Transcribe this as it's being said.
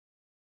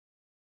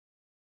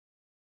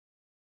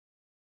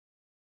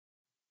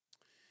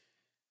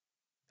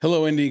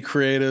Hello, Indie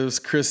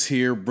Creatives. Chris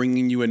here,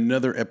 bringing you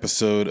another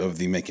episode of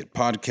the Make It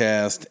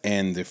podcast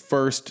and the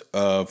first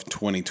of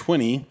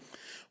 2020,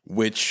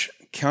 which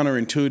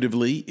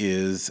counterintuitively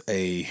is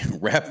a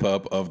wrap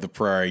up of the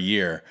prior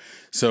year.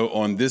 So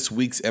on this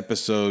week's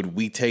episode,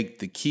 we take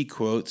the key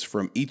quotes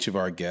from each of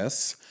our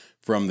guests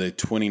from the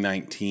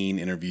 2019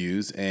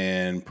 interviews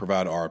and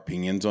provide our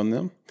opinions on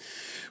them.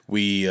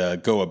 We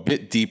go a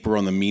bit deeper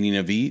on the meaning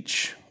of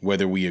each,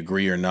 whether we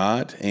agree or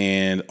not,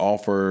 and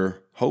offer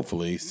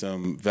hopefully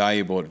some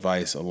valuable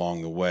advice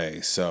along the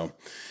way. So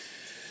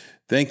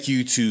thank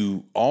you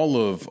to all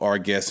of our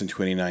guests in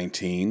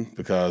 2019,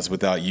 because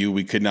without you,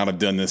 we could not have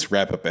done this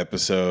wrap-up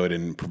episode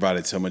and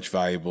provided so much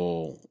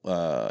valuable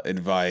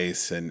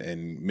advice and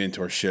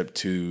mentorship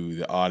to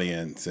the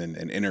audience and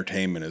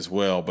entertainment as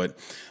well. But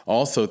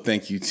also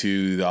thank you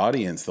to the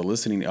audience, the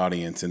listening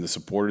audience, and the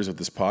supporters of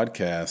this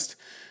podcast,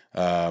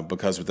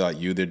 because without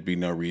you, there'd be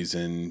no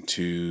reason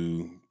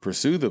to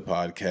pursue the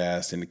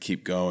podcast and to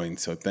keep going.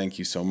 So thank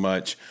you so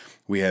much.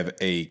 We have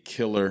a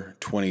killer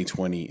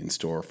 2020 in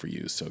store for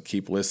you. So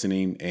keep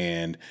listening.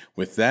 And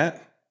with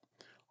that,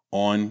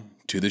 on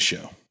to the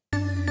show.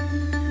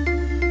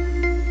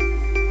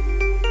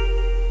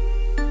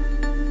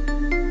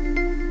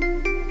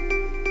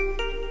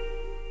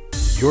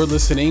 You're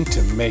listening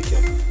to Make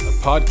It, a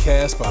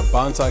podcast by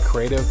Bonsai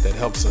Creative that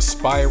helps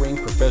aspiring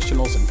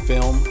professionals in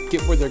film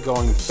get where they're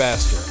going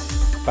faster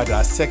by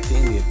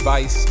dissecting the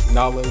advice,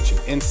 knowledge,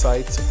 and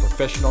insights of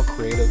professional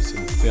creatives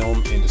in the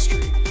film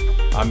industry.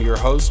 I'm your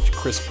host,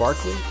 Chris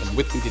Barkley, and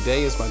with me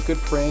today is my good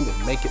friend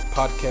and Make It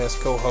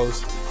podcast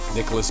co-host,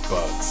 Nicholas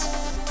Buggs.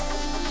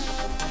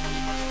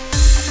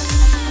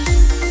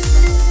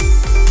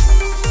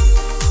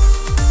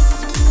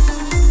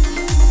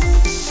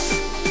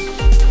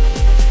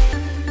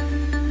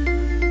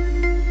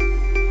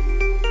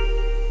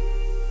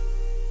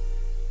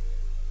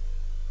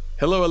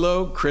 Hello.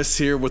 Chris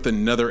here with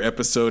another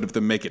episode of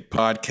the Make It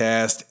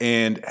podcast,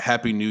 and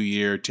Happy New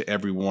Year to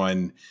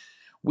everyone.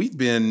 We've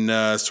been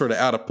sort of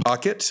out of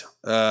pocket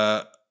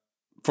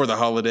for the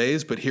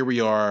holidays, but here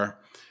we are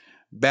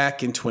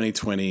back in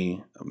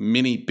 2020,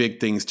 many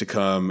big things to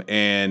come.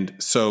 And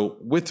so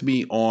with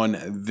me on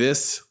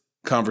this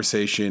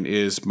conversation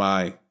is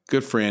my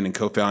good friend and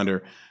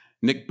co-founder,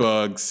 Nick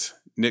Buggs.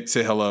 Nick,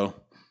 say hello.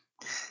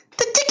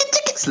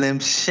 Slim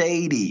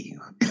Shady.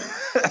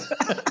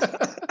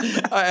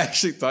 I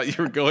actually thought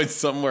you were going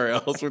somewhere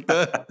else with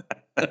that.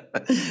 I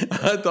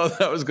thought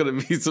that was going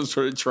to be some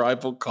sort of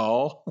tribal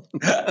call.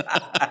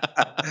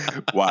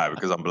 Why?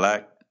 Because I'm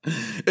black?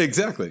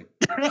 Exactly.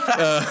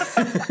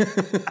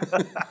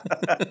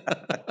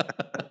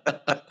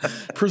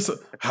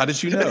 How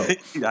did you know? I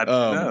didn't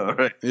know.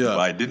 Right? Yeah. Well,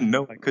 I didn't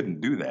know I couldn't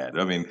do that.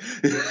 I mean,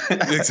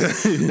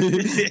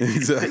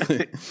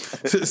 exactly.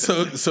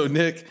 So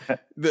Nick,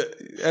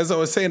 as I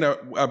was saying,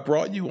 I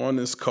brought you on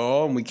this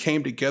call, and we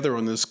came together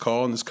on this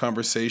call and this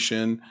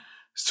conversation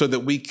so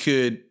that we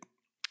could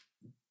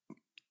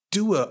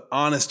do an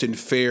honest and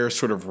fair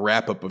sort of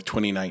wrap up of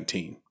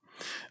 2019.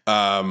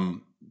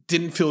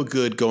 Didn't feel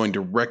good going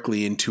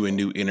directly into a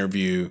new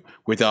interview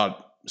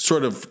without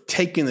sort of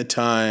taking the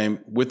time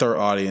with our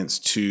audience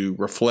to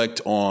reflect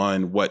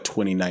on what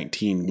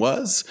 2019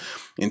 was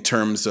in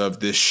terms of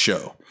this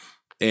show.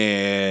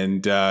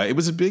 And it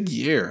was a big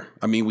year.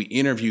 I mean, we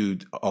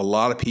interviewed a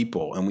lot of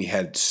people, and we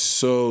had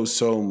so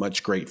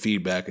much great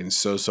feedback and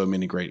so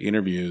many great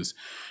interviews.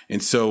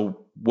 And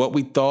so what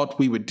we thought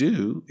we would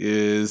do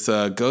is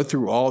go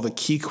through all the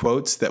key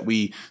quotes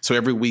so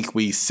every week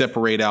we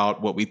separate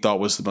out what we thought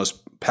was the most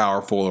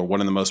powerful or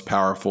one of the most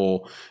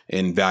powerful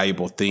and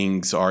valuable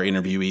things our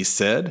interviewees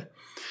said.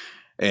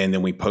 And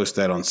then we post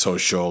that on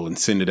social and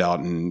send it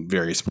out in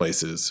various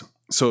places.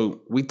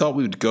 So we thought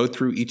we would go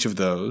through each of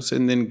those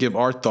and then give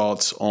our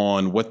thoughts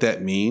on what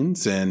that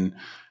means. And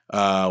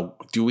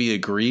do we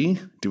agree?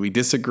 Do we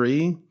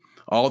disagree?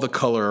 All the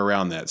color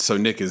around that. So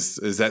Nick,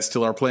 is that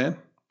still our plan?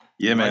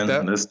 Yeah,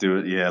 man, let's do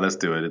it. Yeah, let's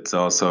do it. It's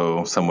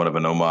also somewhat of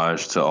an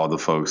homage to all the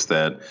folks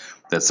that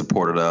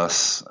supported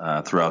us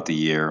throughout the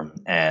year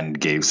and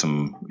gave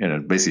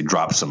basically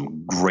dropped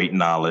some great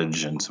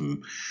knowledge and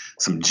some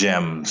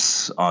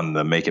gems on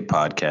the Make It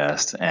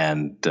podcast.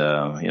 And,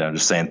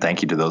 just saying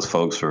thank you to those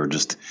folks for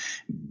just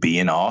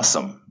being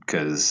awesome,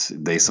 because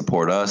they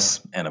support us.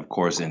 And of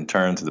course, in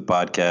turn to the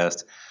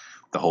podcast,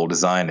 the whole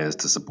design is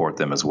to support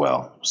them as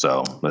well.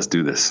 So let's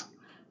do this.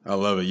 I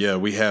love it. Yeah,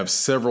 we have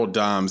several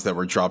dimes that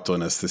were dropped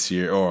on us this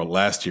year or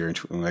last year.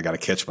 I got to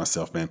catch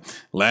myself, man.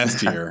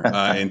 Last year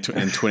in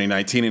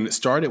 2019. And it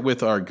started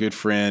with our good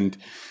friend,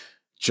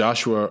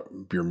 Joshua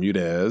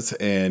Bermudez,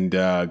 and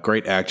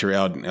great actor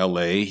out in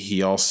LA.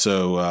 He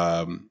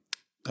also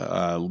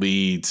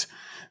leads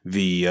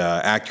the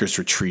Actors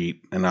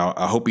Retreat. And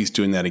I hope he's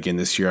doing that again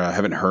this year. I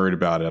haven't heard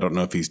about it. I don't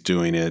know if he's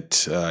doing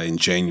it in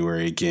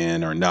January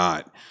again or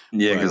not.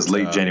 Yeah, because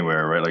late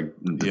January, right? Like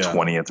the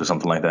 20th or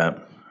something like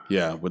that.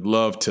 Yeah, would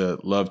love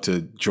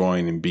to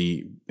join and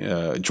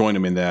join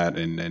him in that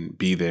and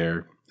be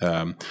there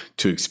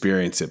to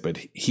experience it. But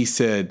he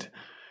said,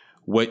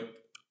 "What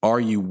are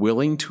you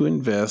willing to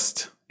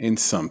invest in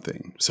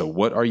something. So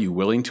what are you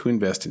willing to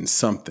invest in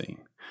something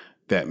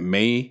that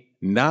may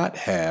not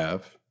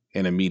have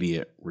an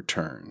immediate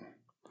return?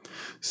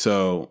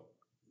 So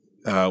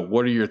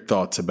what are your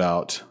thoughts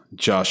about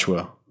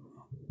Joshua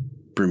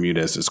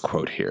Bermudez's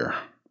quote here?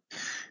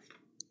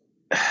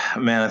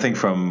 Man, I think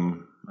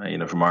from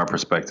our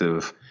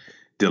perspective,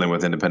 dealing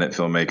with independent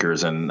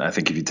filmmakers, and I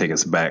think if you take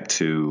us back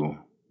to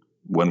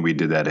when we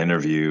did that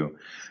interview,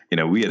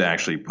 we had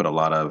actually put a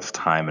lot of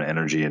time and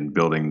energy in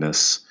building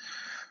this,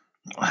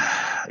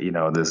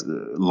 this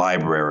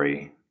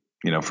library,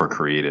 for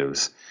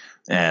creatives.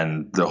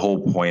 And the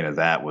whole point of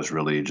that was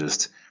really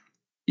just,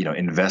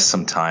 invest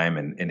some time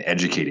in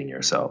educating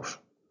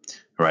yourself,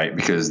 right?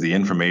 Because the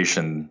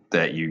information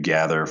that you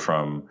gather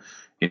from,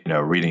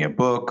 reading a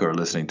book or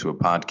listening to a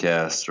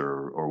podcast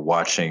or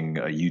watching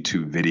a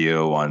YouTube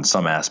video on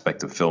some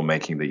aspect of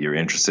filmmaking that you're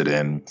interested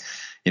in,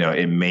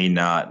 it may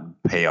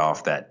not pay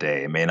off that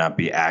day. It may not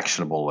be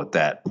actionable at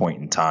that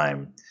point in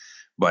time,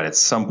 but at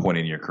some point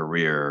in your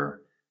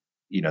career,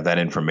 that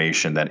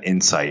information, that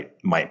insight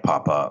might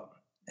pop up.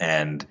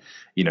 And,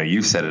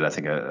 you've said it, I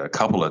think a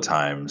couple of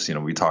times,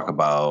 we talk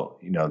about,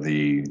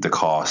 the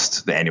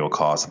cost, the annual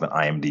cost of an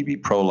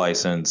IMDb Pro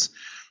license,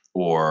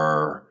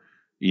 or,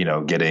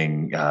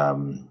 getting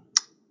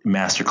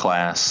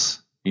Masterclass,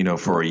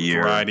 for a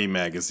year. Variety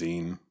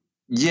magazine.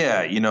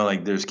 Yeah.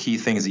 Like there's key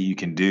things that you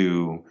can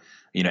do,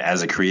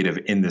 as a creative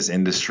in this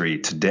industry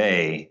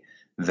today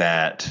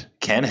that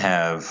can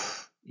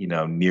have,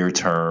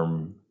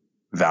 near-term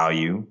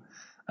value.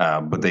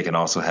 But they can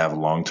also have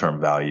long-term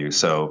value.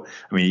 So,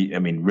 I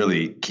mean,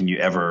 really, can you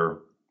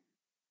ever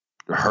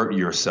hurt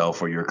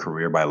yourself or your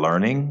career by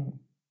learning,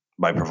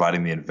 by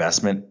providing the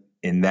investment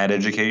in that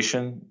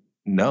education?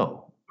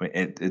 No,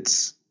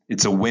 it's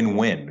a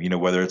win-win.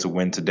 Whether it's a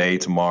win today,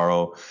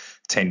 tomorrow,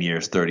 10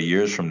 years, 30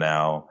 years from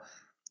now,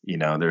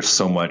 there's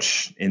so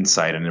much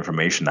insight and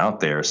information out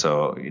there.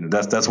 So,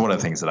 that's one of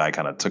the things that I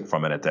kind of took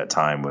from it at that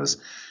time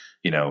was,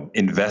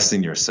 invest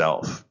in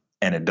yourself.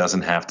 And it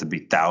doesn't have to be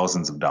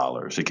thousands of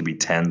dollars. It could be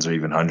tens or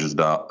even hundreds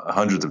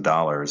of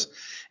dollars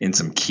in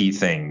some key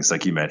things,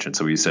 like you mentioned.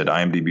 So we said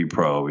IMDb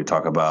Pro. We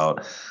talk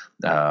about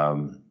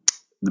the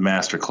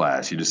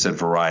Masterclass. You just said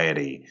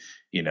Variety.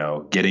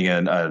 Getting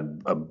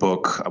a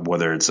book,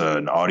 whether it's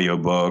an audio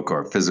book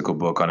or a physical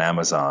book on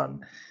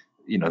Amazon.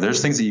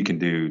 There's things that you can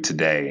do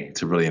today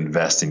to really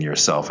invest in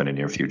yourself and in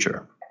your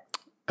future.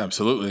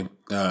 Absolutely.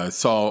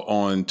 Saw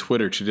on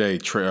Twitter today,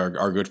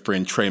 our good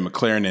friend Trey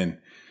McLaren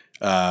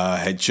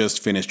had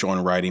just finished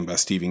On Writing by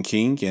Stephen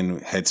King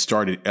and had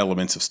started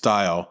Elements of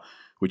Style,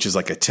 which is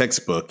like a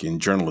textbook in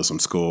journalism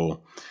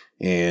school.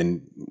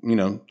 And,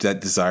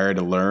 that desire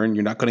to learn,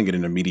 you're not going to get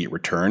an immediate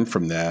return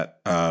from that,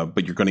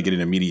 but you're going to get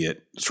an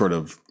immediate you're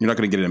not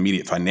going to get an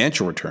immediate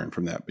financial return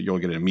from that, but you'll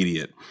get an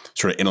immediate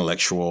sort of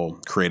intellectual,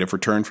 creative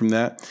return from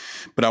that.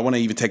 But I want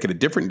to even take it a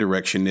different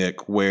direction,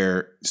 Nick,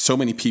 where so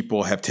many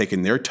people have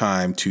taken their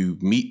time to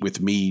meet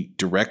with me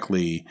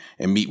directly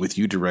and meet with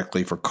you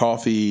directly for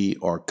coffee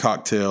or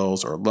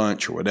cocktails or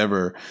lunch or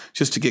whatever,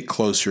 just to get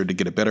closer, to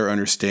get a better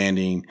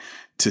understanding,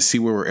 to see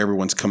where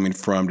everyone's coming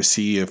from, to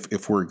see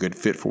if we're a good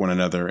fit for one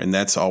another. And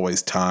that's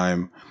always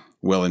time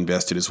well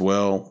invested as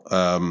well.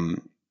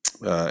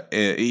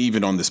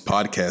 Even on this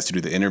podcast to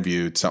do the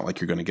interview, it's not like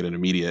you're going to get an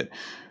immediate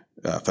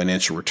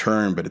financial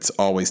return, but it's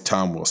always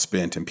time well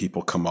spent. And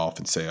people come off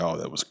and say, oh,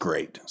 that was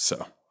great.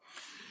 So,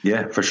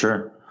 yeah, for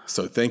sure.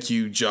 So thank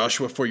you,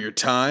 Joshua, for your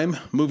time.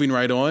 Moving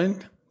right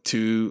on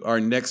to our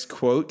next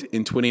quote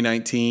in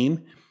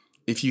 2019.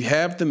 If you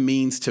have the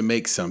means to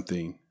make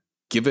something,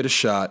 give it a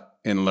shot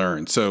and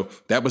learn. So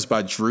that was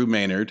by Drew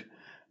Maynard,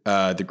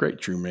 the great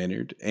Drew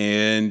Maynard.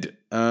 And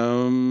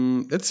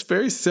it's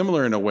very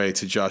similar in a way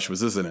to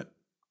Joshua's, isn't it?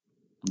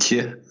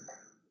 Yeah,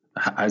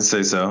 I'd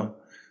say so.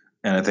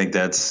 And I think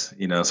that's,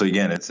 so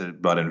again, it's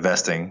about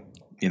investing,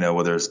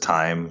 whether it's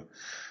time,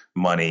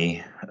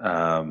 money,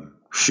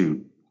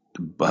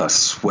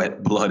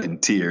 sweat, blood, and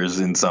tears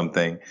in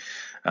something,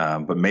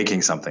 but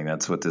making something.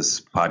 That's what this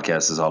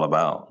podcast is all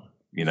about.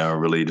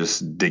 Really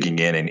just digging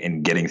in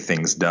and getting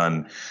things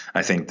done.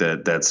 I think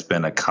that's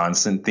been a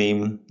constant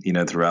theme,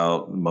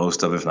 throughout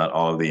most of, if not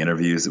all of the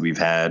interviews that we've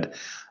had,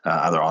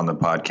 either on the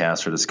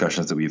podcast or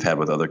discussions that we've had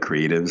with other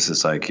creatives.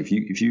 It's like, if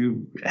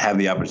you have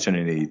the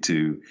opportunity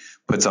to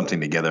put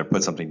something together,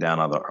 put something down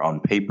either on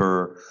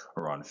paper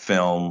or on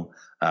film,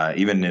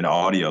 even in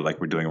audio, like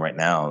we're doing right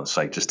now, it's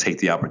like, just take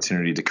the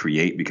opportunity to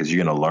create, because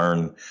you're going to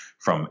learn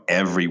from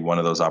every one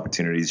of those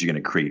opportunities. You're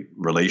going to create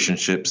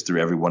relationships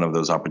through every one of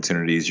those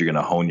opportunities. You're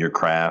going to hone your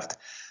craft.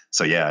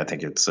 So yeah, I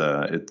think it's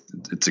a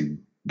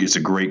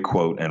great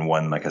quote, and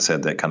one, like I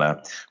said, that kind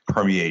of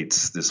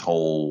permeates this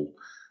whole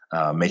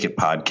Make It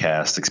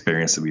podcast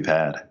experience that we've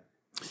had.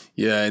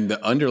 Yeah, and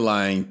the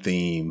underlying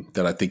theme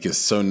that I think is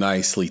so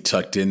nicely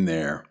tucked in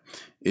there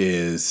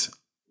is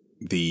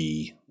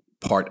the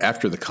part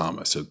after the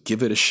comma. So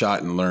give it a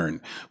shot and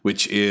learn,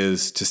 which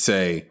is to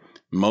say,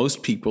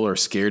 most people are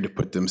scared to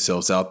put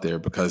themselves out there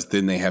because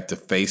then they have to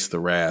face the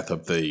wrath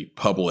of the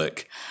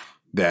public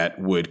that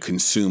would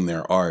consume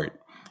their art.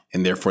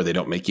 and therefore they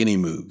don't make any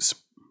moves.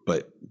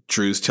 But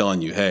Drew's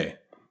telling you, hey,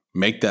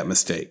 make that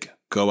mistake.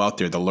 Go out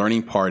there. The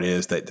learning part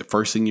is that the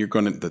first thing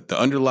the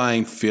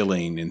underlying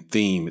feeling and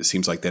theme, it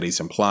seems like that he's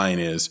implying,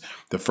 is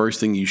the first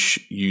thing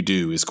you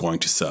do is going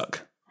to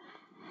suck.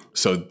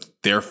 So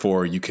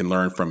therefore you can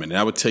learn from it. And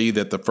I would tell you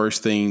that the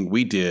first thing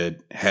we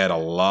did had a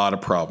lot of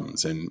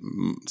problems, and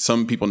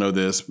some people know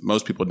this,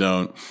 most people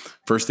don't.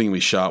 First thing we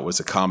shot was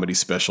a comedy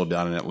special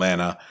down in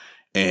Atlanta,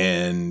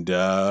 and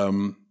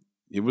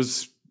it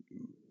was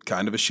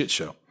kind of a shit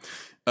show.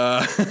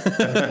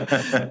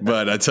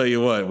 But I tell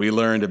you what, we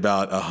learned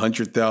about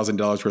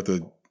 $100,000 worth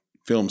of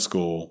film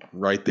school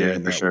right there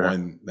in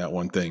that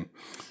one thing.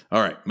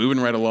 All right,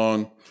 moving right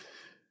along.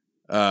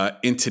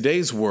 In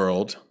today's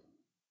world,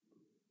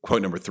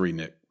 quote number 3,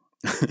 Nick.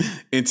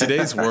 In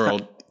today's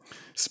world,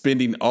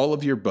 spending all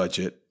of your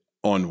budget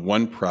on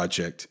one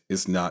project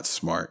is not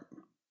smart.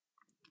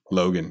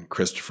 Logan,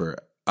 Christopher,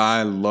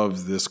 I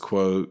love this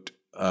quote.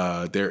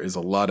 There is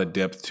a lot of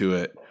depth to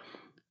it.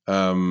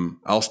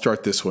 I'll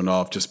start this one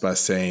off just by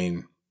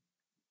saying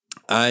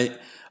I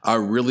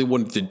really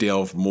wanted to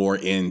delve more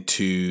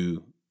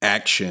into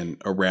action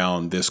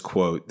around this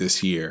quote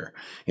this year,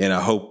 and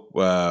I hope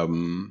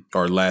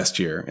or last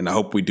year, and I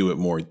hope we do it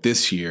more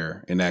this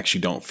year and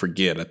actually don't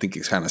forget. I think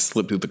it's kind of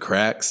slipped through the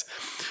cracks,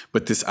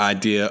 but this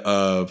idea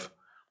of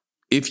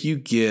if you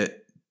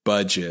get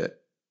budget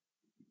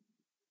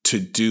to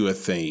do a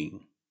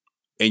thing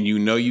and you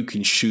know you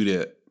can shoot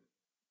it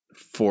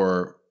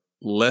for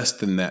less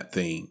than that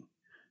thing,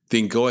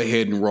 then go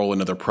ahead and roll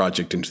another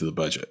project into the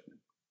budget.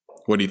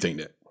 What do you think,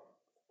 Nick?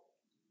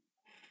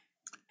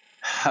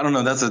 I don't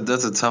know. That's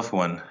a tough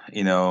one.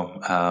 We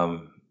want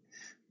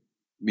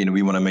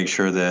to make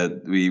sure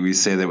that we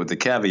say that with the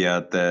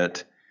caveat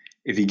that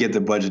if you get the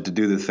budget to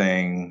do the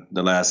thing,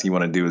 the last thing you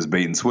want to do is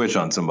bait and switch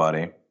on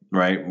somebody,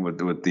 right?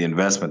 With the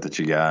investment that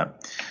you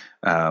got.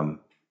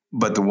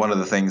 But one of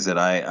the things that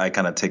I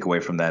kind of take away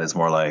from that is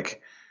more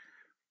like,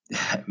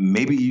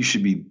 maybe you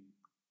should be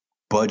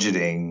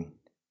budgeting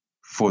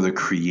for the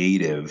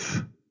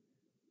creative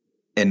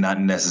and not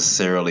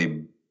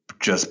necessarily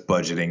just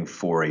budgeting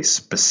for a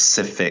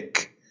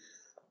specific.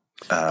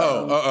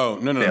 No.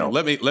 Let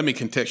me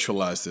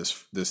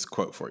contextualize this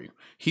quote for you.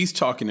 He's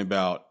talking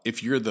about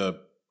if you're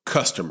the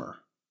customer,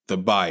 the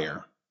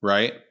buyer,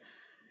 right?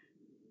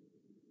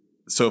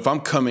 So if I'm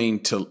coming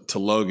to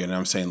Logan and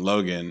I'm saying,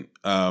 Logan,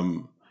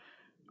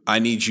 I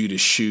need you to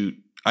shoot.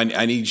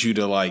 I need you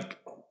to like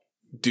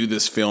do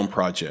this film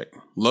project.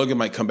 Logan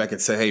might come back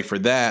and say, hey, for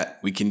that,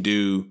 we can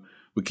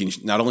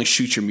not only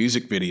shoot your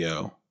music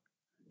video,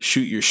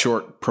 shoot your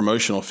short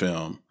promotional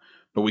film,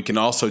 but we can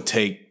also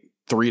take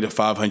 300 to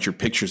 500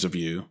 pictures of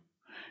you.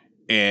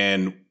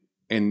 And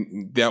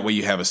that way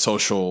you have a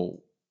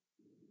social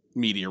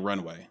media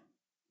runway.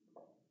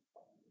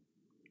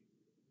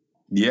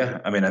 Yeah.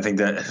 I mean, I think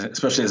that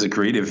especially as a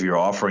creative, if you're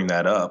offering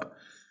that up,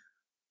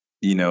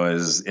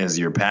 as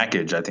your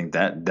package, I think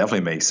that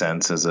definitely makes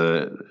sense as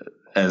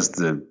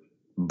the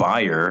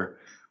buyer.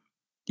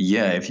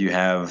 Yeah. If you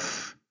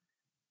have,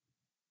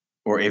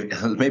 or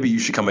if maybe you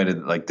should come in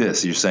it like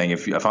this, you're saying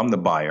if I'm the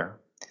buyer,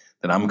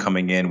 then I'm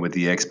coming in with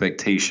the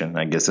expectation.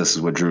 I guess this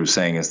is what Drew's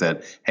saying is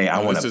that, hey,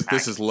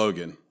 this is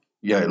Logan.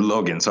 Yeah,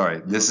 Logan.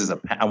 Sorry,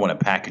 I want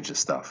to package this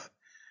stuff.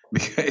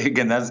 Because,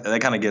 again,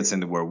 that kind of gets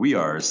into where we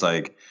are. It's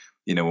like,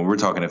 when we're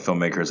talking to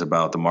filmmakers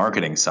about the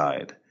marketing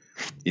side,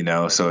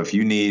 so if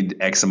you need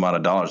X amount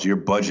of dollars, your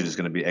budget is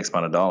going to be X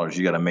amount of dollars.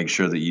 You got to make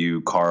sure that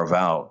you carve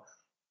out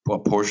a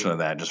portion of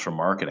that just for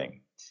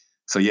marketing.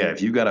 So yeah,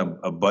 if you've got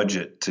a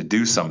budget to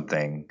do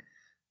something,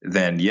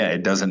 then yeah,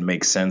 it doesn't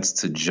make sense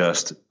to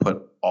just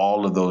put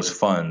all of those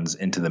funds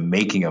into the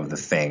making of the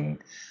thing,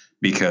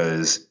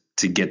 because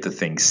to get the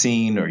thing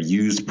seen or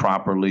used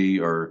properly,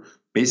 or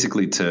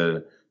basically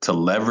to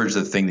leverage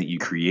the thing that you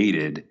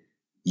created,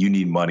 you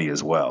need money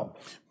as well.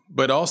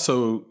 But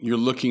also you're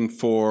looking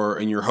for,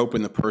 and you're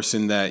hoping the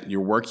person that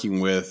you're working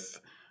with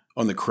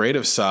on the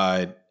creative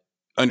side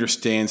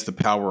understands the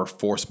power of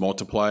force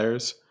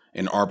multipliers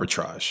and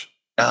arbitrage.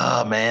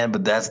 Oh man,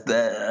 but that's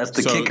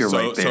the kicker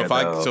right there.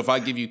 So if I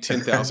give you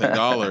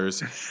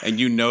 $10,000 and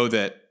you know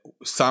that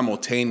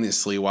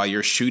simultaneously while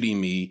you're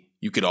shooting me,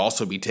 you could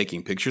also be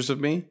taking pictures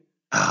of me,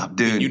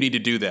 dude, you need to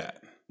do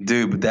that.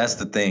 Dude, but that's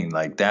the thing.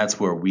 Like, that's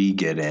where we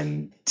get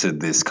into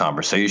this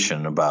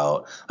conversation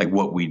about like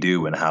what we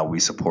do and how we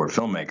support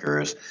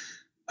filmmakers.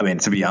 I mean,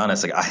 to be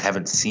honest, like I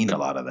haven't seen a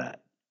lot of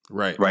that.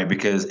 Right.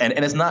 Because, and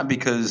it's not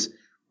because,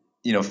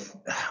 I'm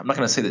not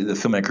going to say that the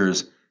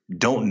filmmakers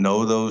don't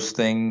know those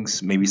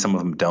things. Maybe some of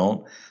them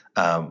don't.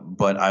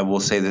 But I will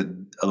say that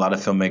a lot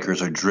of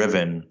filmmakers are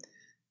driven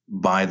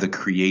by the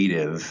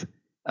creative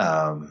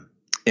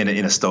in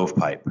a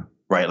stovepipe,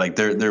 right? Like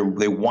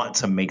they want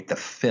to make the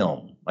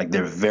film. Like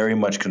they're very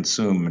much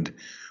consumed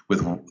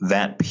with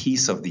that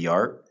piece of the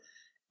art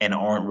and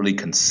aren't really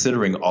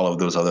considering all of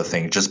those other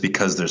things just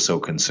because they're so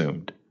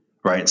consumed,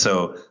 right?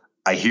 So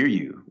I hear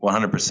you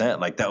 100%.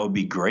 Like that would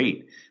be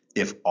great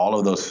if all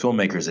of those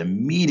filmmakers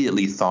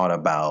immediately thought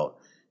about,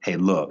 hey,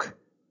 look,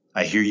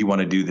 I hear you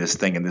want to do this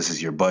thing and this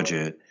is your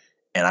budget.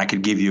 and I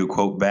could give you a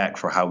quote back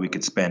for how we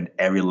could spend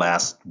every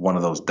last one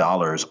of those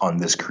dollars on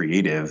this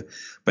creative,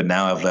 but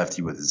now I've left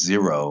you with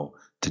zero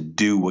to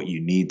do what you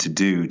need to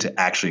do to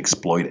actually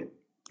exploit it.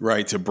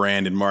 Right, to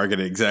brand and market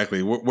it,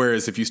 exactly.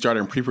 Whereas if you start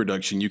in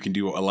pre-production, you can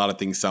do a lot of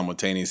things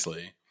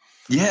simultaneously.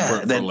 Yeah,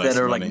 for that less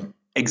are money. like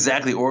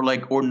exactly, or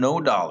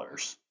no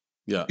dollars.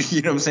 Yeah.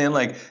 You know what I'm saying?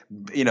 Like,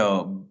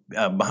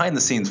 behind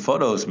the scenes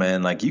photos,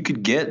 man, like you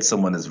could get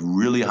someone that's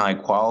really high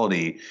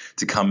quality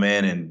to come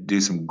in and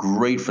do some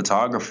great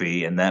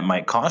photography, and that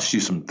might cost you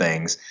some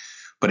things.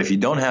 But if you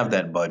don't have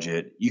that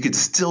budget, you could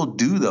still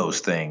do those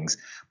things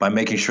by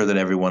making sure that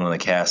everyone on the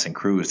cast and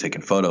crew is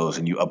taking photos,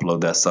 and you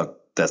upload that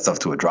stuff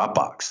to a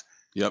Dropbox.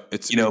 Yep.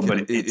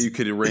 You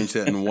could arrange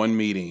that in one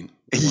meeting.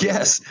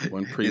 Yes.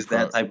 One it's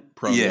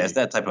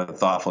that type of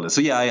thoughtfulness.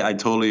 So yeah, I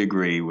totally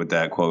agree with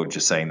that quote,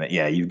 just saying that,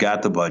 yeah, you've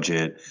got the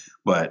budget,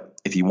 but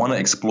if you want to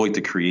exploit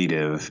the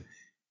creative,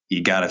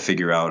 you got to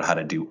figure out how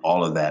to do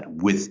all of that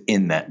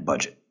within that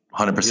budget.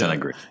 100%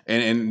 agree.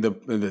 And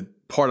the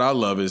part I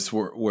love is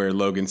where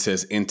Logan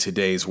says, in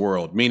today's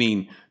world,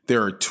 meaning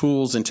there are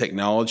tools and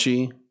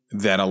technology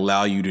that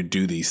allow you to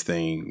do these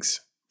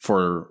things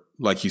for,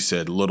 like you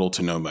said, little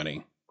to no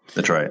money.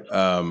 That's right.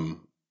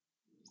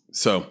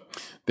 So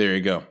there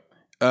you go.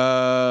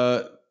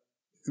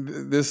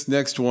 This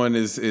next one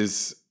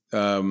is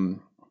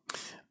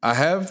I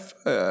have,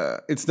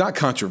 it's not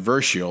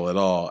controversial at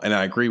all, and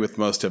I agree with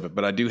most of it,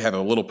 but I do have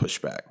a little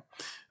pushback.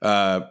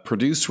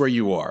 Produce where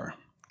you are.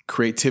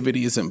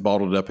 Creativity isn't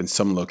bottled up in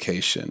some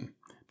location.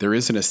 There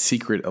isn't a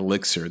secret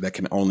elixir that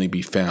can only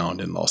be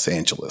found in Los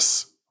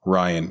Angeles.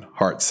 Ryan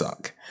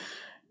Hartsock.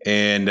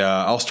 And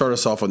I'll start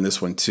us off on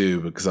this one too,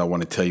 because I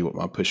want to tell you what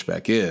my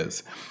pushback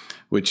is,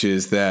 which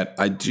is that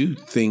I do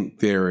think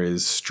there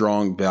is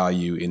strong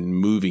value in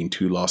moving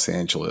to Los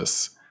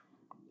Angeles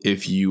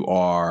if you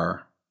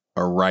are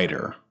a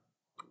writer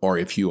or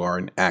if you are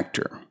an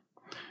actor.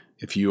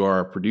 If you are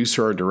a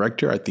producer or a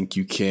director, I think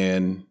you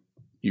can.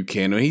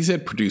 And he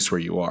said produce where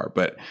you are,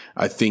 but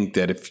I think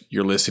that if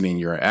you're listening,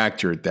 you're an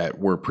actor, that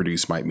word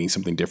produce might mean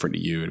something different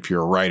to you. If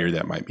you're a writer,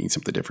 that might mean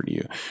something different to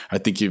you. I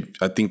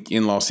think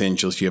in Los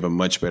Angeles, you have a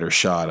much better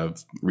shot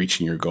of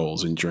reaching your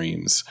goals and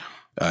dreams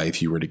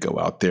if you were to go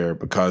out there,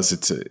 because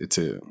it's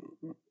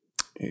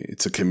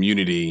a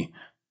community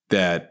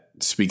that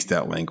speaks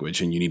that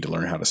language, and you need to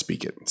learn how to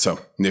speak it. So,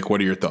 Nick,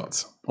 what are your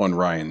thoughts on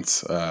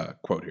Ryan's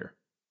quote here?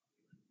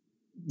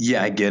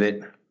 Yeah, I get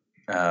it,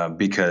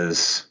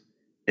 because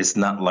it's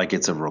not like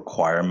it's a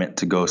requirement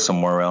to go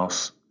somewhere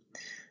else.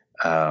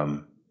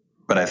 But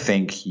I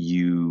think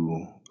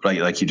you,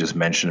 like you just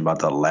mentioned about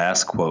the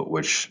last quote,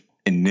 which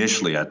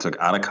initially I took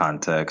out of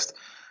context,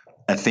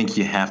 I think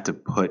you have to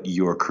put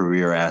your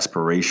career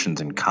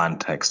aspirations in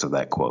context of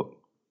that quote.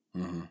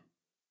 Mm-hmm.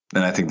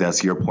 And I think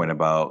that's your point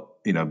about,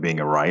 being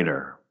a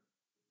writer.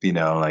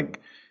 Like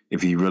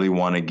if you really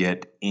want to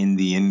get in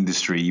the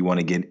industry, you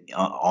want to get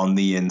on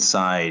the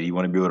inside, you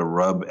want to be able to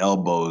rub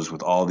elbows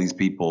with all these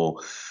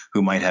people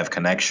who might have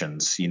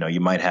connections. You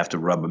might have to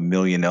rub a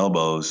million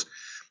elbows,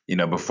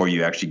 before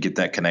you actually get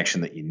that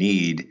connection that you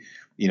need.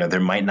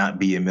 There might not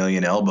be a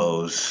million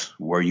elbows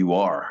where you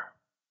are,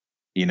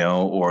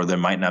 or there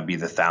might not be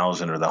the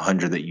 1,000 or the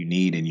 100 that you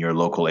need in your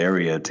local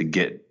area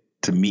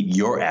to meet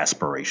your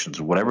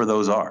aspirations, whatever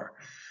those are.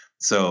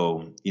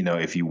 So,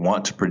 if you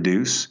want to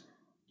produce,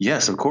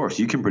 yes, of course,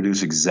 you can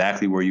produce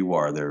exactly where you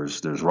are.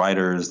 There's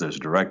writers, there's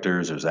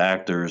directors, there's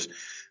actors.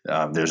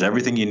 There's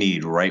everything you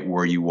need right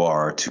where you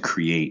are to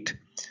create.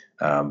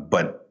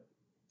 But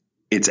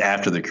it's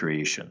after the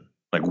creation.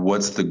 Like,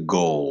 what's the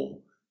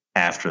goal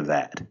after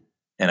that?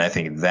 And I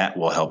think that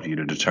will help you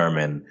to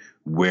determine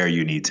where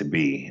you need to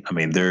be. I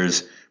mean,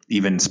 there's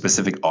even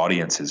specific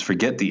audiences.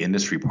 Forget the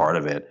industry part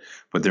of it,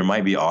 but there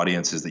might be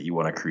audiences that you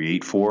want to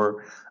create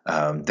for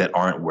that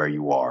aren't where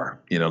you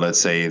are. Let's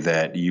say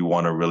that you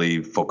want to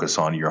really focus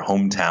on your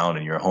hometown,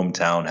 and your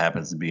hometown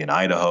happens to be in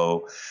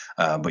Idaho,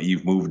 but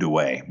you've moved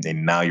away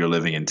and now you're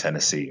living in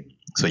Tennessee.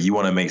 So you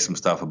want to make some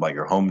stuff about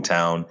your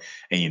hometown,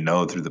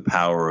 and through the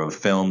power of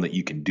film that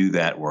you can do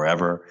that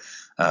wherever.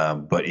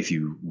 But if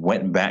you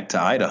went back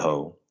to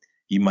Idaho,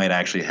 you might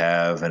actually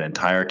have an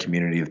entire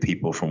community of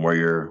people from where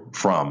you're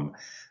from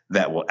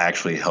that will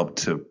actually help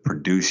to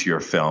produce your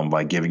film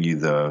by giving you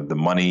the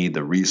money,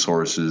 the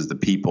resources, the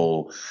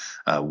people,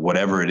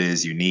 whatever it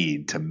is you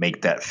need to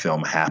make that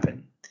film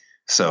happen.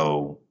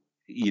 So,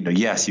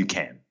 yes, you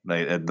can.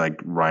 Like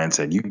Ryan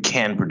said, you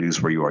can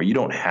produce where you are. You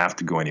don't have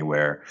to go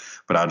anywhere.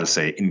 But I'll just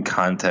say, in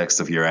context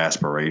of your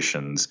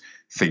aspirations,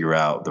 figure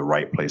out the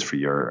right place for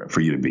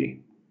you to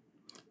be.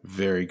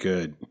 Very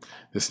good.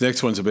 This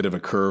next one's a bit of a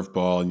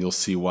curveball, and you'll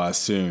see why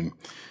soon,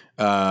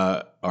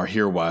 or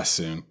hear why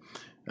soon.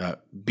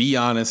 Be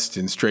honest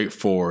and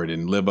straightforward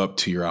and live up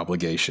to your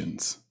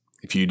obligations.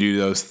 If you do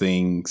those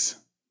things,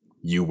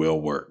 you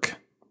will work.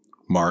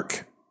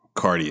 Mark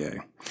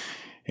Cartier.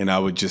 And I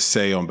would just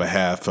say, on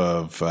behalf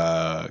of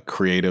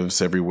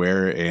creatives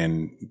everywhere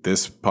and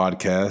this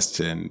podcast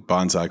and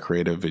Bonsai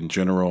Creative in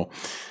general,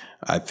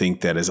 I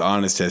think that as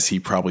honest as he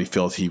probably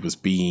felt he was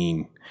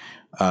being,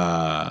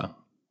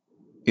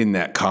 in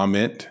that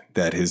comment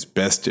that his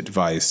best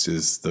advice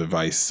is the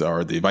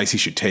advice he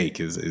should take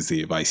is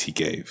the advice he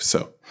gave.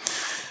 So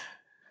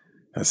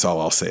that's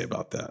all I'll say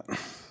about that.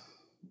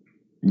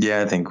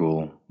 Yeah, I think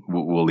we'll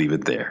leave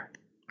it there.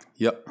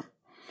 Yep.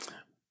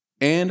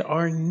 And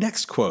our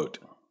next quote: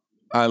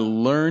 I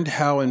learned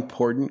how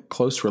important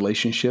close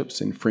relationships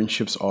and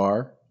friendships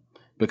are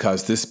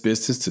because this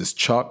business is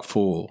chock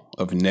full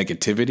of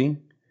negativity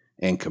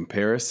and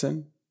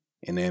comparison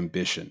and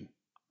ambition.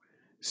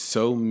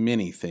 So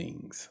many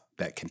things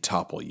that can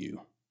topple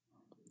you.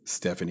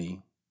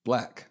 Stephanie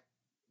Black.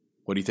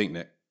 What do you think,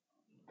 Nick?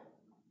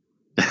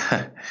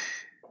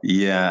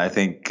 Yeah, I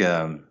think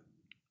when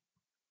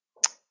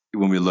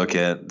we look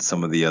at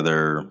some of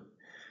the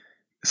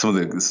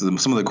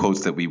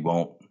quotes that we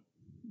won't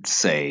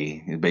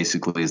say, it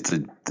basically is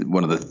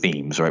one of the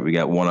themes, right? We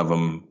got one of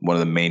them. One of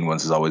the main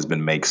ones has always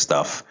been make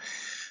stuff.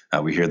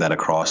 We hear that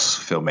across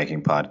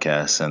filmmaking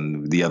podcasts,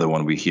 and the other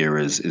one we hear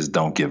is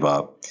don't give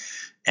up,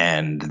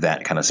 and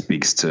that kind of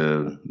speaks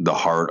to the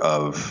heart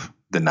of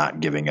the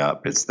not giving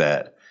up. It's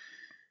that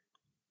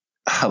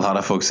a lot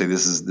of folks say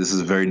this is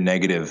a very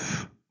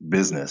negative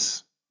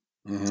business.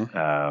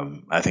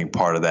 Mm-hmm. I think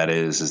part of that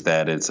is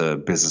that it's a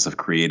business of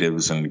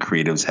creatives, and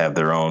creatives have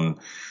their own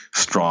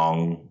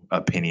strong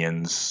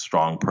opinions,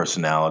 strong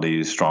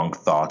personalities, strong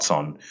thoughts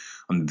on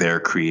their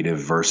creative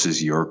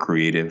versus your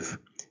creative.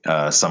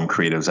 Some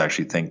creatives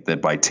actually think that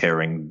by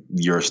tearing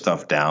your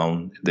stuff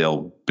down,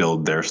 they'll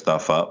build their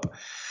stuff up.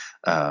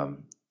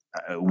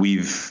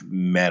 We've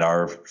met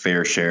our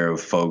fair share of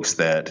folks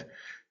that,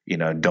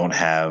 don't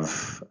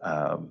have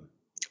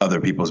other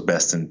people's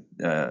best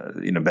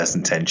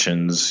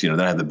intentions. They don't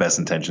have the best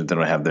intentions. They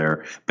don't have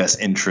their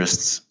best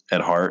interests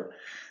at heart.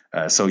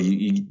 So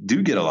you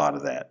do get a lot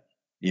of that.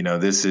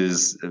 This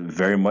is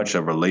very much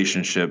a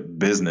relationship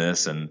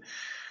business, and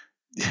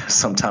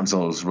sometimes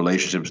those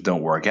relationships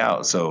don't work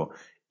out. So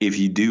if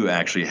you do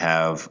actually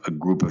have a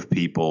group of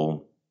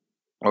people,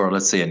 or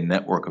let's say a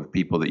network of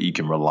people that you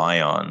can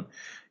rely on,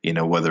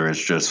 whether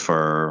it's just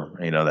for,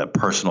 that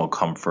personal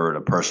comfort,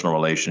 a personal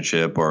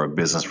relationship, or a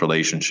business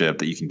relationship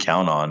that you can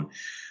count on,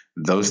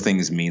 those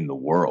things mean the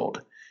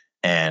world.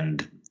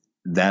 And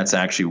that's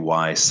actually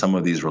why some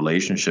of these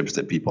relationships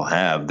that people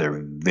have,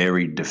 they're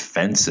very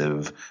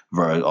defensive,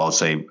 I'll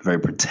say very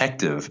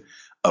protective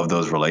of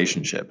those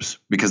relationships,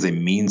 because they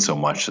mean so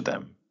much to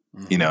them.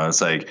 Mm-hmm.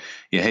 It's like,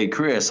 hey,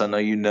 Chris, I know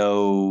you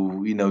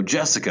know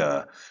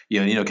Jessica.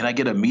 Can I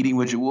get a meeting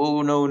with you?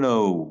 Whoa,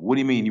 no. What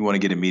do you mean you want to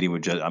get a meeting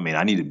with Jessica? I mean,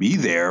 I need to be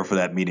there for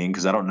that meeting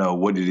because I don't know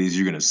what it is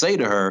you're going to say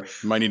to her.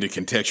 You might need to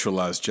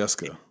contextualize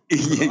Jessica.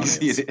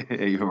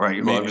 You're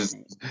right. Well, I'm just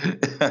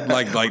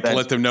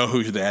let them know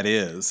who that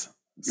is.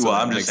 So well,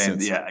 I'm just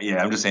saying,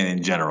 I'm just saying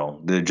in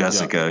general, the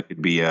Jessica could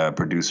be a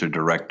producer,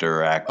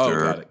 director,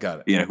 actor,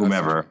 got it.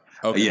 Whomever.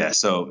 Okay. Yeah.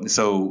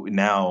 So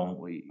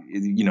now,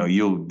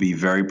 you'll be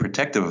very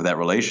protective of that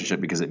relationship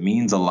because it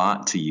means a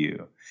lot to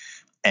you.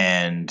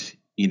 And,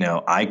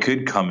 I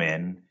could come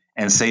in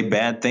and say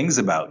bad things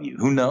about you.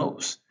 Who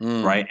knows?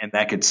 Right. And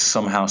that could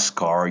somehow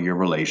scar your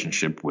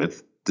relationship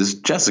with this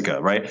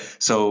Jessica. Right.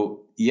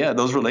 So, yeah,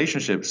 those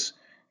relationships,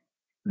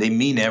 they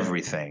mean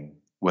everything,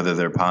 whether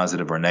they're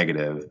positive or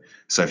negative.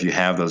 So if you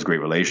have those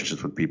great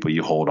relationships with people,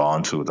 you hold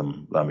on to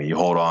them. I mean, you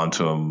hold on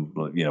to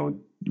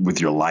them,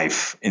 with your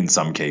life in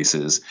some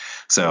cases.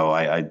 So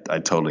I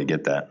totally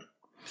get that.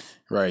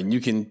 Right. And you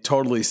can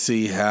totally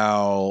see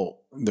how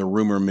the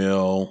rumor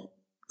mill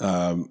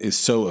is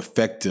so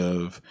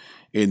effective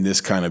in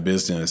this kind of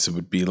business. It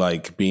would be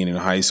like being in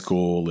high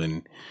school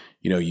and,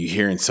 you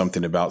hearing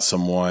something about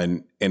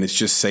someone, and it's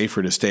just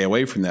safer to stay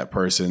away from that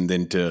person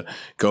than to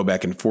go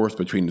back and forth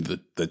between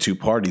the two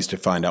parties to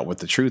find out what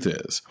the truth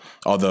is.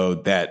 Although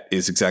that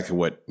is exactly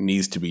what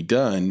needs to be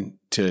done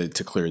to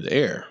clear the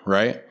air,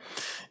 right?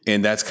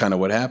 And that's kind of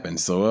what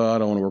happens. So, I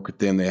don't want to work with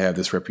them. They have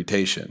this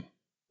reputation.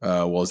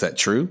 Well, is that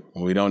true?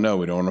 Well, we don't know.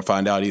 We don't want to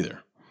find out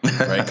either,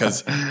 right?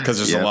 Because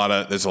there's a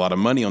lot of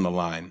money on the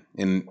line.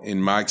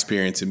 In my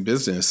experience in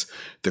business,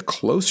 the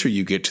closer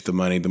you get to the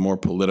money, the more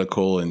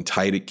political and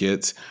tight it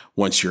gets.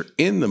 Once you're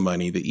in the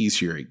money, the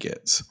easier it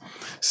gets.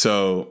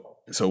 So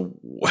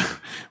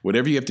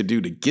whatever you have to do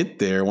to get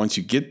there, once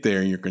you get there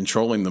and you're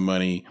controlling the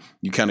money,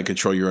 you kind of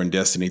control your own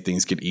destiny.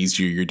 Things get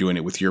easier. You're doing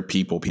it with your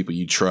people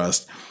you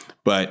trust.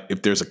 But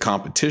if there's a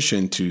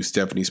competition, to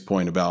Stephanie's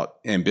point about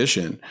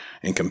ambition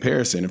and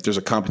comparison, if there's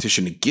a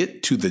competition to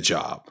get to the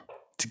job,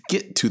 to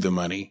get to the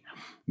money,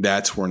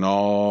 that's when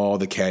all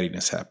the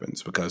cattiness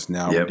happens, because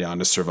now we're down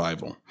to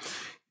survival.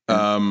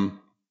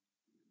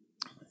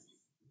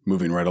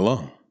 Moving right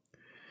along.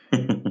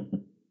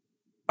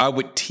 I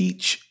would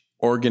teach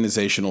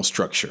organizational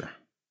structure.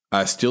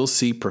 I still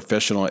see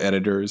professional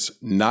editors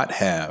not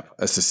have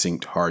a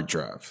succinct hard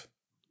drive.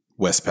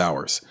 Wes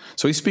Powers.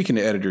 So he's speaking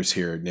to editors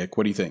here. Nick,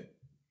 what do you think?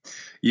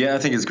 Yeah, I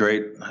think it's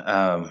great.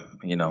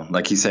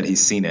 Like he said,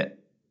 he's seen it.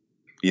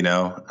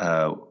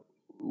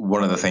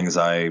 one of the things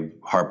I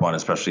harp on,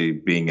 especially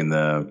being in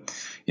the,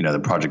 the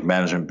project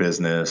management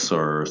business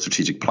or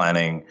strategic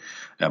planning,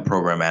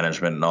 program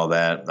management and all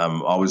that,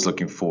 I'm always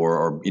looking for,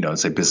 or,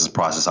 say business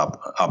process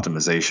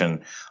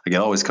optimization.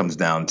 Again, it always comes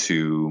down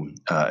to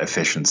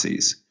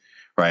efficiencies,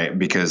 right?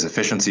 Because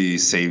efficiency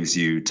saves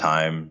you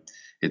time,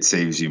 it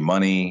saves you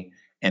money,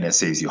 and it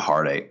saves you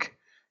heartache.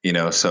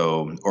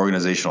 So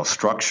organizational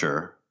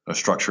structure, or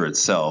structure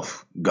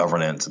itself,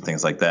 governance and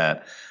things like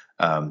that,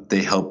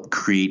 they help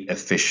create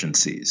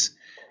efficiencies.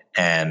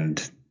 And,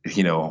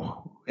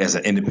 as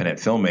an independent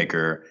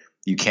filmmaker,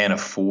 you can't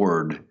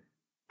afford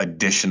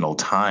additional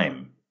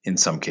time in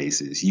some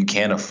cases. You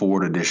can't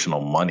afford additional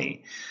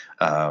money.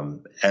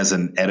 As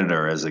an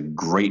editor, as a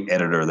great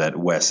editor that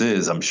Wes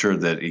is, I'm sure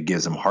that it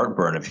gives him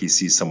heartburn if he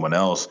sees someone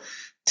else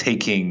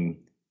taking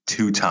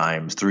 2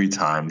 times, 3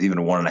 times, even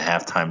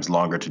 1.5 times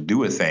longer to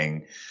do a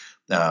thing,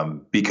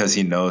 because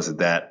he knows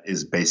that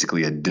is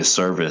basically a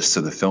disservice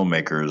to the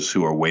filmmakers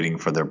who are waiting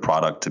for their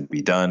product to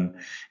be done,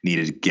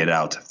 needed to get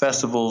out to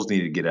festivals,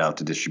 needed to get out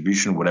to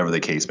distribution, whatever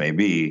the case may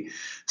be.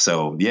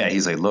 So yeah,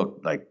 he's like,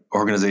 look, like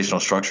organizational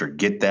structure,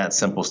 get that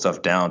simple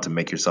stuff down to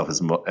make yourself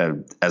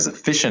as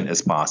efficient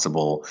as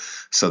possible,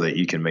 so that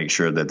you can make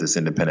sure that this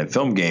independent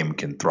film game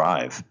can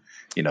thrive.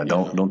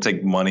 Don't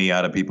take money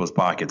out of people's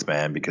pockets,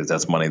 man, because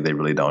that's money they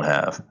really don't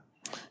have.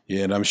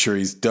 Yeah, and I'm sure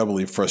he's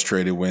doubly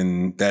frustrated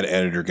when that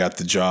editor got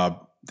the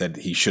job that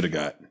he should have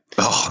got.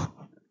 Oh,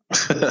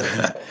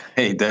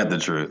 ain't that the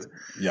truth?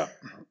 Yeah.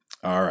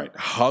 All right.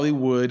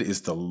 Hollywood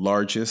is the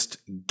largest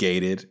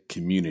gated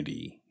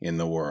community in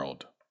the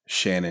world.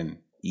 Shannon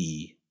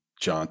E.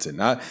 Johnson.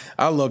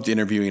 I loved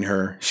interviewing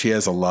her. She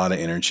has a lot of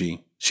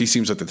energy. She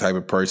seems like the type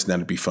of person that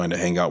would be fun to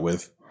hang out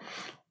with.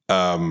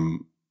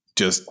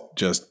 Just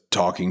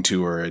talking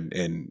to her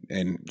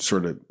and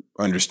sort of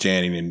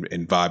understanding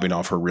and vibing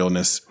off her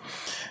realness,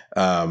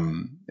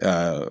 and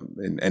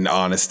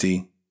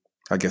honesty.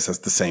 I guess that's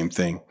the same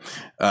thing.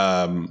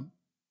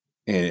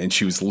 And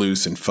she was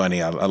loose and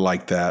funny. I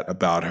like that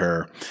about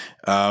her.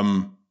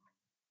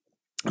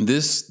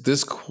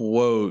 This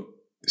quote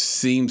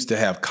seems to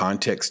have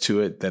context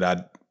to it that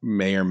I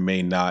may or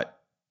may not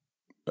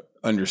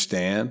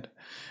understand.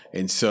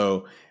 And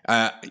so,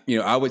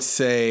 I would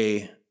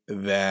say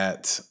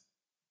that,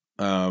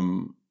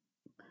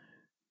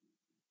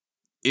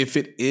 if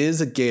it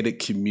is a gated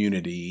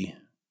community,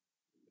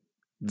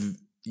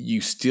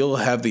 you still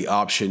have the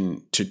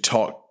option to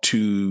talk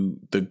to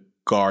the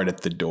guard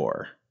at the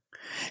door.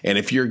 And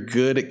if you're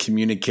good at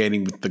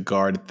communicating with the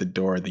guard at the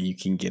door, then you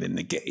can get in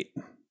the gate.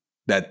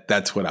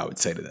 That's what I would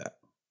say to that.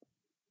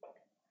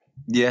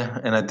 Yeah.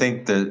 And I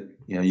think that,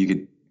 you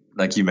could,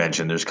 like you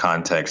mentioned, there's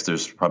context.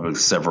 There's probably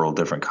several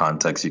different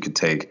contexts you could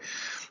take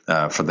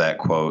for that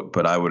quote.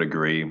 But I would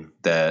agree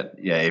that,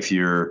 if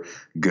you're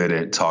good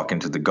at talking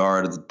to the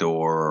guard at the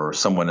door or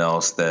someone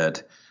else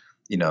that,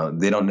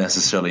 they don't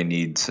necessarily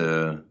need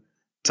to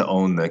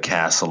own the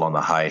castle on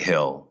the high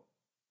hill.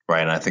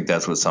 Right. And I think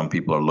that's what some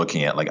people are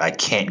looking at. Like, I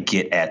can't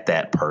get at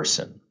that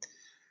person.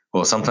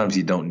 Well, sometimes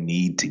you don't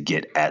need to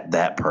get at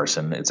that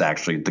person. It's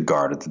actually the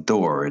guard at the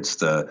door. It's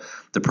the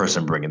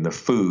person bringing the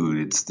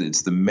food.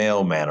 It's the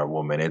mailman or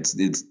woman.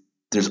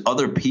 There's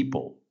other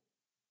people.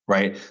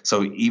 Right.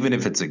 So even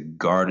if it's a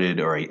guarded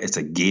or it's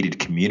a gated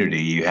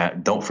community,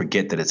 don't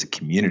forget that it's a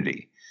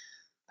community.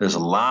 There's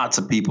lots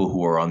of people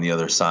who are on the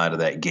other side of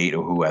that gate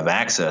or who have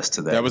access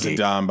to that. That was gate. A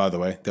dime, by the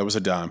way. That was a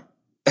dime.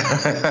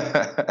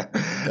 That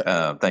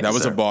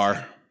was a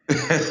bar.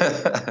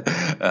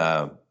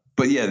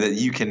 But yeah, that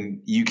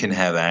you can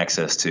have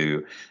access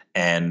to.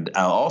 And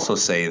I'll also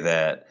say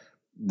that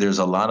there's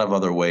a lot of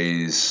other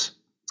ways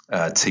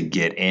to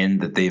get in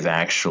that they've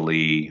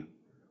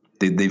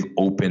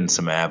opened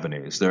some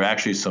avenues. There are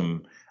actually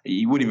some,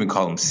 you wouldn't even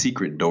call them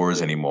secret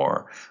doors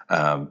anymore,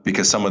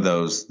 because some of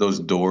those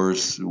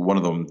doors, one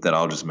of them that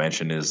I'll just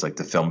mention is like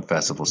the film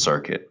festival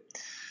circuit.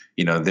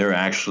 They're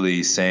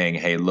actually saying,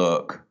 hey,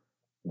 look,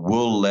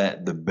 we'll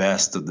let the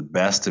best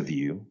of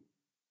you,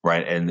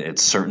 right? And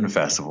it's certain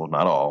festivals,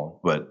 not all,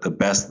 but the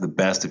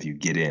best of you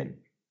get in,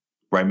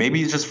 right?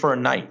 Maybe it's just for a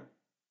night.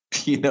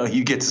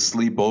 You get to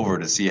sleep over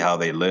to see how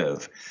they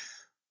live,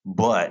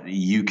 but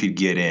you could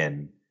get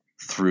in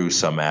through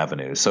some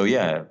avenue. So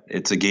yeah,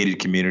 it's a gated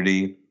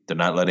community. They're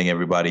not letting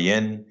everybody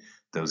in.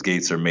 Those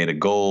gates are made of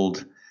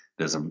gold.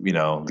 There's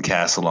the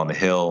castle on the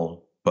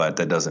hill, but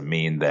that doesn't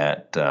mean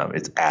that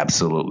it's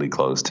absolutely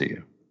closed to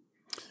you.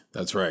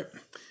 That's right.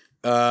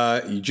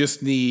 You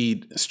just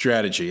need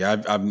strategy.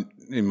 I've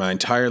in my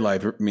entire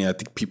life, I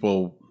think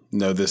people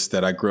know this,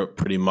 that I grew up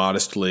pretty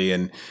modestly,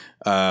 and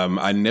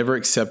I never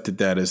accepted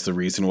that as the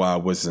reason why I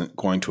wasn't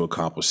going to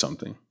accomplish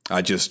something.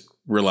 I just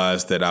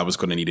realized that I was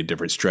going to need a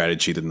different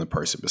strategy than the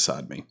person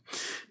beside me.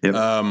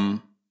 Yep.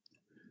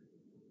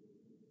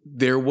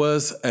 There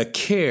was a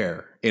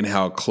care in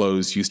how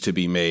clothes used to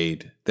be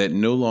made that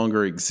no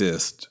longer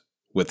exists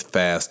with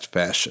fast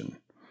fashion.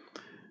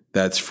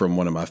 That's from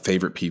one of my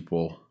favorite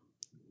people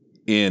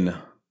in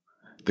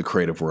the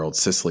creative world,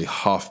 Cicely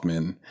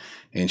Hoffman.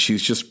 And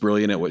she's just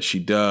brilliant at what she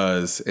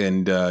does.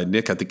 And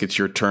Nick, I think it's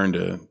your turn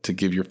to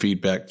give your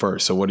feedback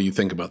first. So what do you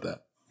think about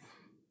that?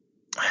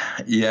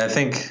 Yeah, I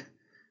think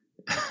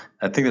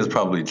that's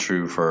probably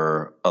true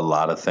for a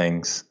lot of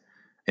things.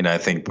 And I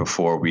think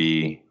before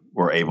we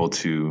were able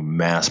to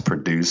mass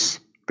produce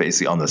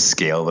basically on the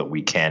scale that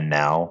we can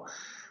now,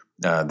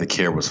 the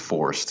care was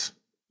forced.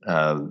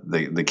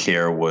 The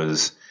care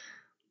was,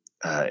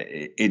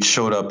 it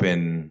showed up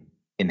in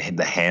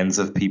the hands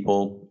of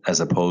people as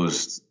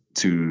opposed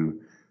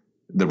to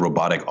the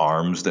robotic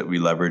arms that we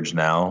leverage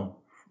now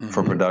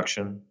for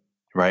production,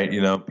 right?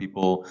 You know,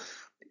 people,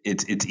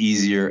 it's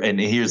easier. And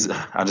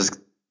I'll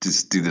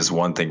just do this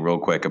one thing real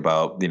quick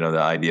about, you know,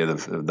 the idea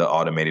of the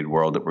automated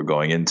world that we're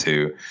going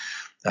into.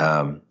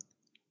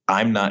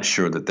 I'm not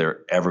sure that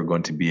they're ever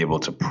going to be able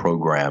to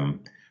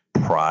program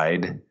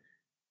pride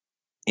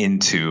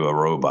into a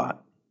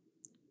robot.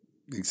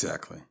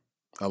 Exactly.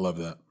 I love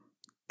that.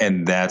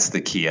 And that's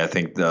the key. I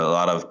think a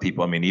lot of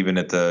people, I mean, even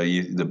at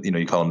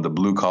you call them the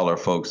blue collar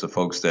folks, the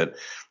folks that,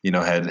 you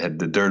know, had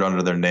the dirt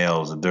under their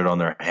nails, the dirt on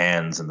their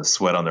hands and the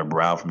sweat on their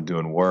brow from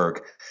doing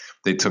work.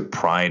 They took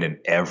pride in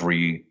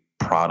every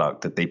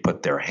product that they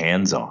put their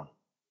hands on,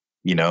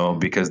 you know,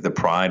 because the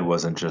pride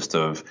wasn't just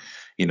of,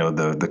 you know,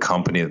 the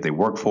company that they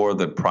worked for.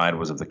 The pride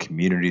was of the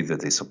community that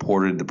they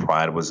supported. The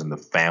pride was in the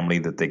family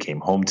that they came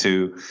home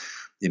to.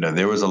 You know,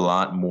 there was a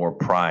lot more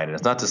pride. And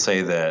it's not to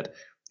say that,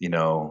 you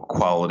know,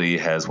 quality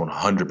has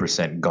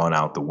 100% gone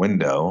out the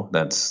window.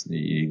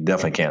 You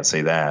definitely can't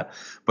say that,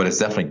 but it's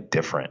definitely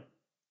different.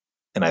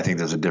 And I think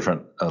there's a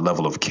different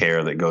level of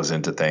care that goes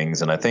into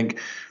things. And I think,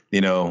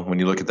 you know, when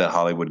you look at that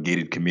Hollywood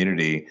gated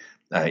community,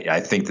 I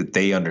think that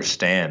they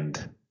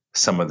understand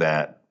some of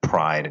that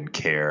pride and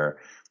care.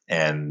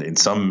 And in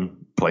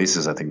some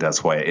places, I think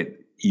that's why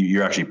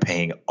you're actually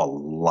paying a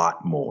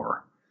lot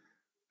more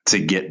to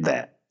get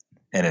that.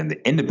 And in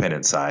the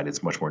independent side,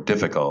 it's much more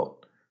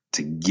difficult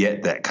to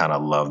get that kind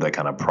of love, that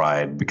kind of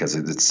pride, because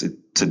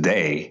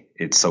today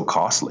it's so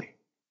costly.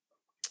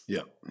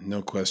 Yeah,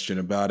 no question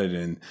about it.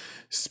 And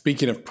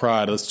speaking of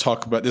pride, let's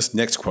talk about this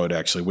next quote,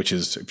 actually, which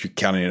is, if you're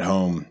counting at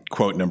home,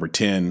 quote number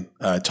 10,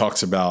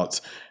 talks about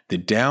the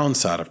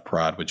downside of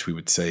pride, which we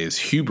would say is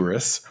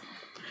hubris.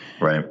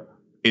 Right.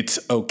 It's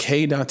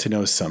okay not to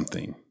know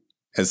something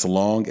as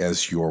long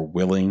as you're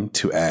willing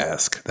to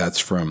ask. That's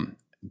from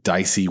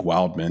Dicey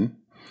Wildman,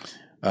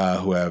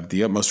 who I have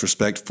the utmost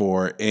respect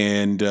for.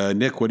 And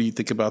Nick, what do you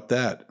think about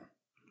that?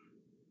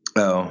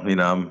 Oh, you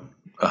know, I'm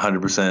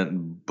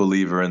 100%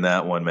 believer in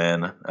that one,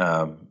 man.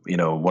 You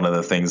know, one of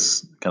the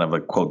things, kind of a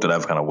quote that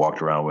I've kind of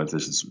walked around with,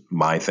 this is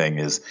my thing,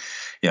 is,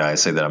 you know, I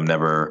say that I'm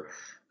never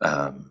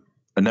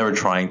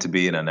trying to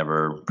be, and I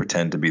never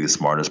pretend to be the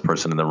smartest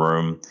person in the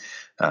room.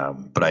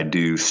 But I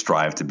do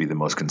strive to be the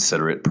most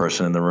considerate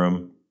person in the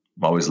room.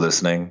 I'm always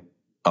listening,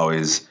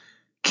 always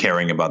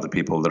caring about the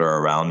people that are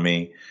around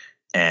me.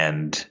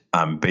 And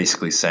I'm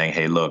basically saying,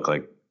 hey, look,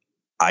 like,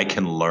 I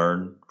can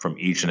learn from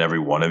each and every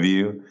one of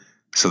you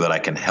so that I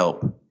can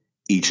help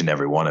each and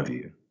every one of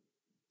you.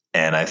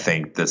 And I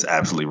think that's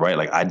absolutely right.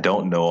 Like, I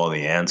don't know all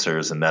the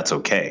answers, and that's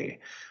okay.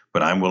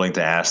 But I'm willing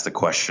to ask the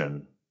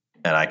question,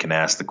 and I can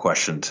ask the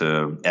question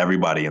to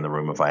everybody in the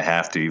room if I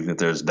have to, even if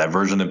there's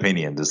divergent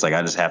opinions. It's like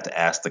I just have to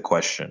ask the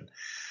question,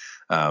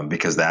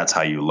 because that's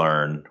how you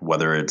learn.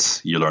 Whether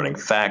it's you're learning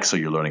facts or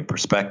you're learning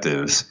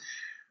perspectives,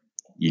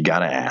 you got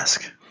to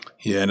ask.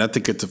 Yeah, and I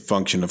think it's a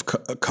function of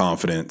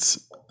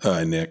confidence,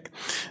 Nick.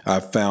 I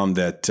found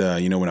that,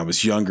 you know, when I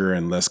was younger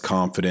and less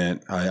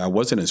confident, I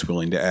wasn't as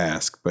willing to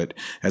ask. But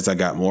as I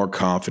got more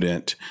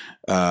confident,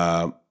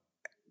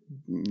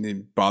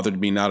 it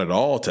bothered me not at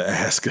all to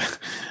ask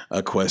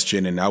a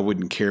question, and I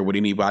wouldn't care what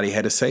anybody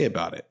had to say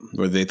about it,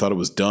 whether they thought it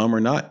was dumb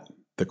or not.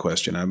 The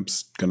question, I'm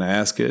going to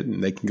ask it,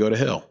 and they can go to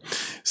hell.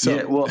 So,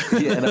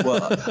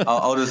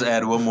 I'll just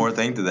add one more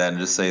thing to that, and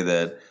just say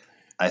that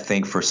I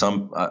think for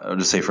some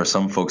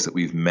folks that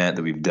we've met,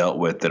 that we've dealt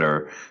with, that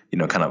are, you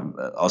know, kind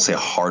of, I'll say,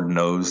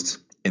 hard-nosed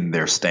in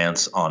their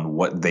stance on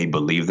what they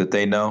believe that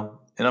they know.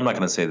 And I'm not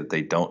going to say that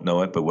they don't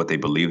know it, but what they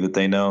believe that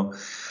they know,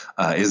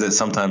 is that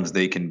sometimes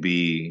they can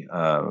be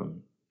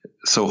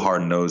so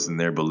hard-nosed in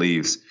their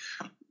beliefs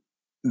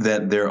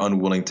that they're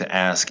unwilling to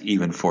ask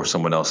even for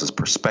someone else's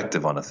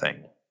perspective on a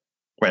thing,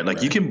 right?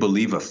 Like, you can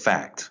believe a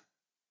fact,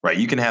 right?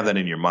 You can have that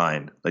in your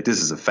mind, like,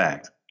 this is a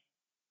fact.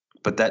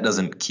 But that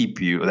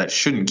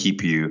shouldn't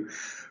keep you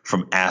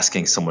from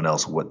asking someone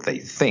else what they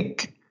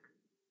think,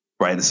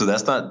 right? So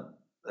that's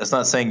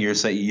not saying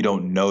you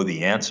don't know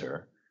the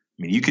answer.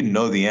 I mean, you can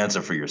know the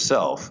answer for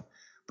yourself,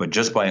 but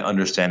just by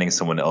understanding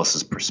someone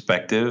else's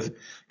perspective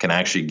can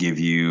actually give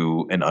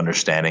you an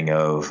understanding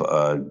of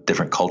a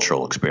different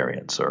cultural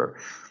experience, or,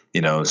 you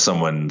know,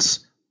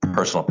 someone's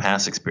personal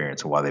past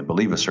experience and why they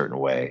believe a certain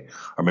way,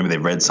 or maybe they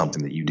read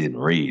something that you didn't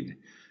read.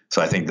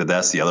 So I think that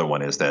that's the other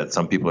one, is that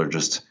some people are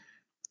just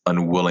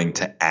unwilling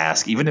to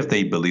ask. Even if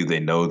they believe they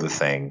know the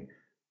thing,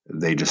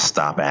 they just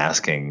stop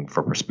asking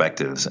for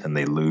perspectives, and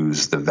they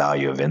lose the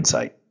value of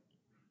insight.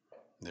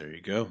 There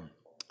you go.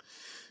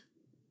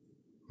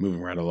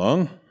 Moving right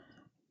along.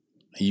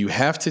 You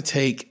have to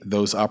take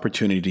those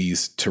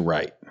opportunities to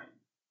write,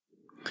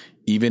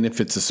 even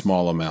if it's a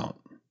small amount.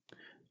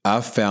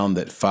 I've found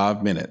that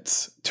 5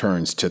 minutes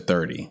turns to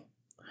 30.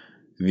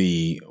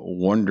 The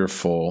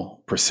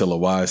wonderful Priscilla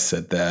Wise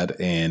said that,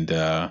 and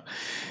I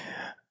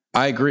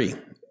agree.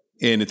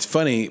 And it's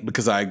funny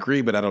because I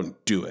agree, but I don't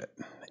do it.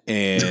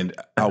 And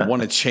I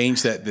want to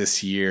change that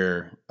this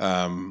year.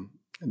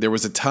 There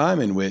was a time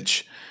in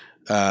which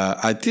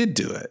I did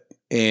do it.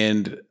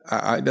 And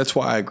that's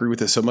why I agree with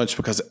this so much,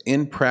 because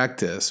in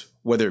practice,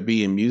 whether it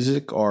be in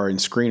music or in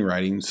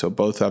screenwriting, so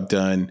both I've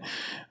done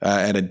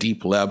at a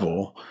deep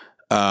level,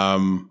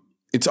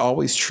 it's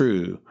always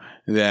true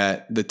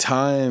that the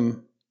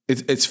time,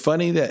 it's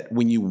funny that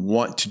when you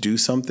want to do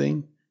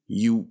something,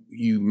 you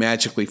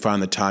magically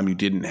find the time you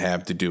didn't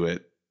have to do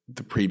it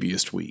the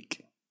previous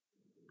week.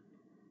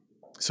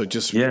 So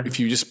if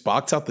you just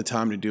box out the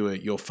time to do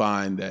it, you'll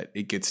find that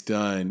it gets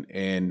done,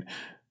 and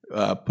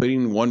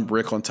putting one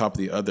brick on top of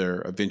the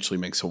other eventually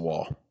makes a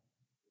wall.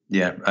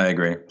 Yeah, I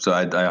agree. So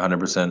I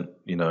 100%,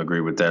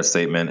 agree with that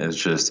statement. It's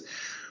just,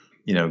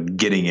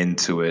 getting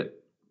into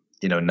it,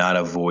 not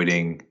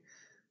avoiding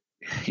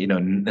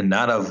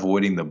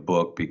the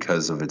book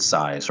because of its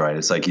size, right?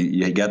 It's like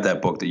you got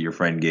that book that your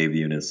friend gave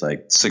you and it's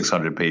like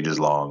 600 pages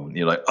long.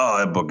 You're like,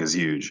 oh, that book is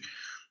huge.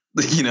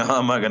 How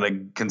am I going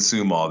to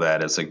consume all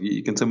that? It's like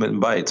you consume it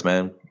in bites,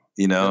 man.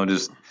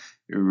 Just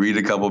read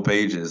a couple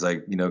pages,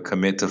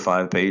 commit to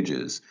 5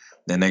 pages.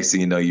 The next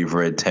thing you know, you've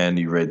read 10,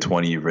 you've read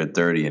 20, you've read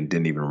 30 and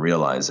didn't even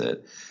realize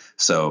it.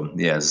 So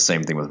yeah, it's the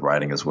same thing with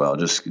writing as well.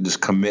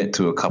 Just commit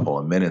to a couple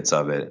of minutes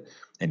of it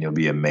and you'll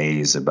be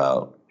amazed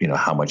about,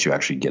 how much you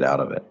actually get out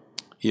of it.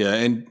 Yeah.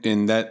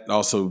 And that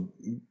also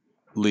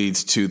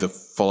leads to the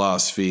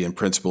philosophy and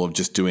principle of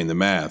just doing the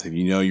math. If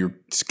you've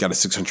got a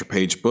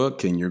 600-page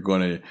book and you're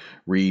going to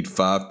read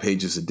 5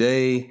 pages a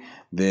day,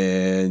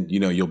 then,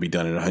 you'll be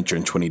done in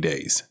 120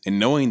 days. And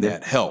knowing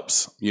that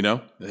helps, it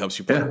helps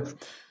you plan. Yeah,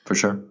 for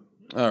sure.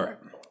 All right.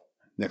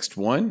 Next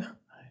one,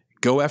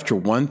 go after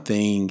one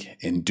thing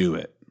and do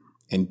it.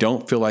 And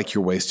don't feel like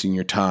you're wasting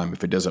your time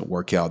if it doesn't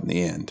work out in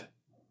the end.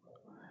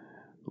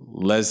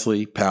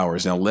 Leslie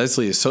Powers. Now,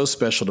 Leslie is so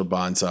special to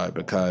Bonsai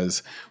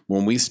because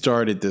when we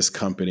started this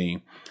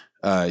company,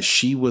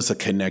 she was a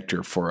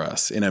connector for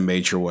us in a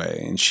major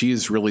way. And she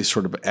is really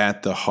sort of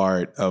at the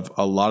heart of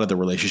a lot of the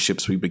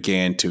relationships we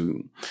began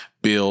to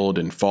build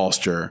and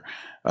foster.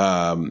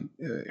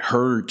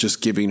 Her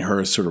just giving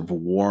her sort of a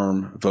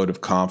warm vote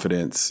of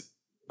confidence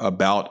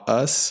about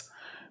us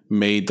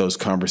made those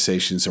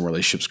conversations and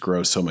relationships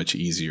grow so much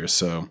easier.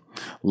 So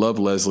love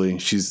Leslie.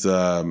 She's,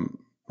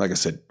 like I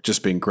said,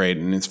 just been great.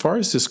 And as far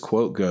as this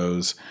quote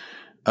goes,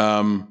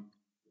 I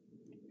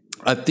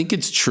think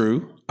it's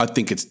true. I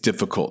think it's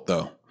difficult,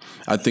 though.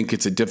 I think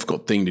it's a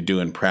difficult thing to do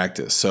in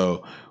practice.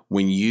 So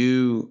when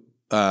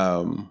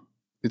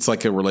it's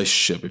like a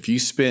relationship. If you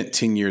spent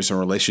 10 years in a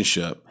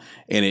relationship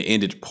and it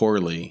ended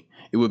poorly,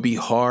 it would be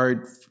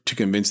hard to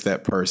convince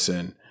that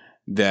person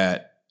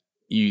that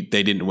they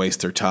didn't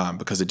waste their time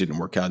because it didn't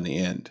work out in the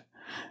end.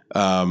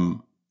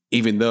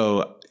 Even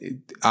though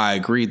I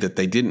agree that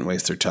they didn't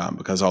waste their time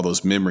because all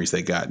those memories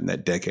they got in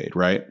that decade,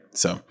 right?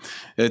 So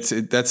that's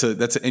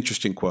an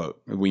interesting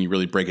quote when you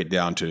really break it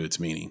down to its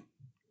meaning.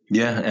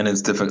 Yeah, and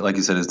it's difficult. Like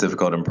you said, it's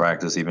difficult in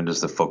practice, even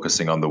just the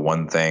focusing on the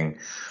one thing.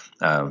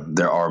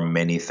 There are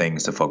many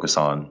things to focus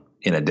on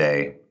in a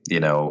day,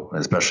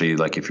 especially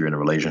like if you're in a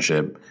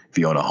relationship, if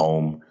you own a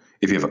home,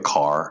 if you have a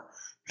car,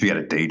 if you got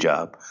a day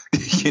job,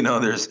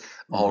 there's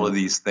all of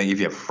these things. If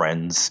you have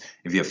friends,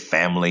 if you have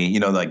family,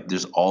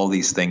 there's all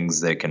these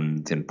things that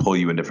can pull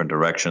you in different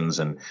directions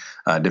and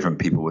different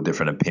people with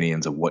different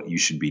opinions of what you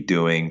should be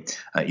doing.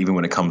 Even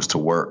when it comes to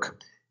work,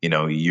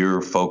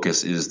 your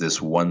focus is this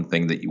one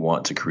thing that you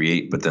want to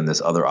create, but then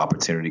this other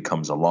opportunity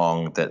comes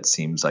along that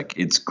seems like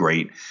it's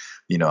great.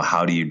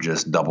 How do you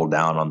just double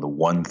down on the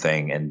one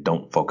thing and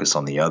don't focus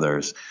on the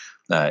others?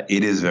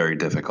 It is very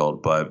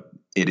difficult, but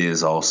it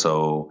is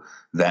also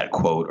that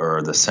quote,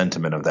 or the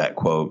sentiment of that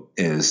quote,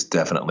 is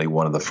definitely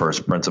one of the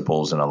first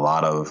principles in a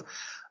lot of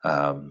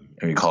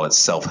we call it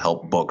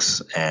self-help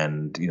books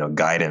and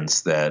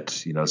guidance that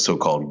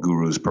so-called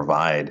gurus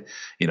provide.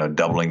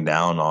 Doubling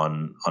down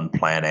on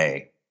plan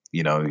A.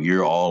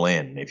 You're all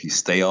in. If you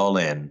stay all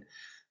in,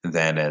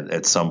 then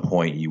at some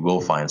point you will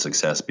find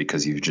success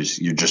because you're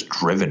just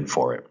driven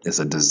for it. It's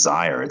a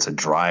desire. It's a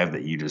drive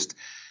that you just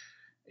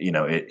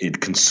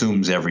it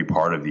consumes every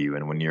part of you.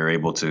 And when you're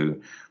able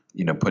to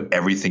put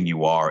everything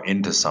you are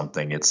into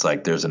something, it's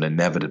like there's an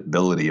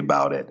inevitability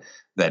about it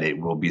that it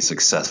will be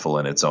successful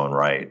in its own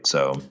right.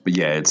 So, but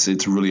yeah,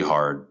 it's really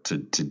hard to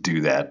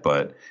do that.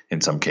 But in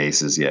some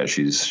cases, yeah,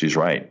 she's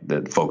right.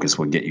 That focus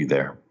will get you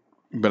there.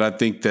 But I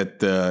think that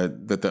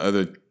the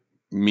other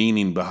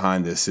meaning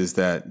behind this is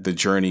that the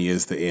journey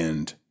is the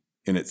end.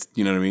 And it's,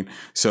 you know what I mean?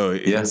 So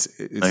it's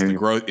the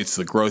growth. It's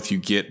the growth you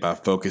get by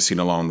focusing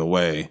along the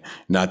way,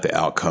 not the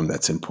outcome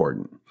that's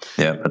important.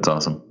 Yeah, that's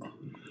awesome.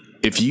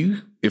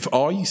 If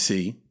all you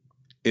see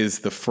is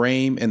the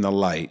frame and the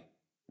light,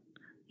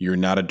 you're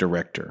not a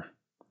director.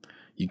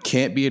 You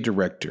can't be a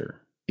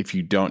director if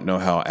you don't know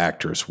how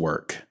actors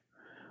work.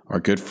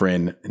 Our good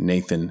friend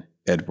Nathan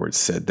Edwards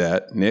said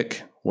that.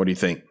 Nick, what do you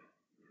think?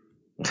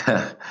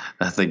 I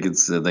think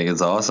it's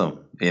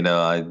awesome.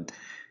 I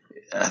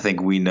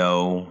think we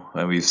know,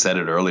 and we've said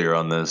it earlier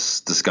on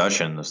this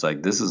discussion. It's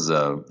like, this is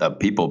a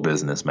people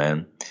business,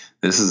 man.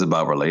 This is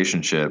about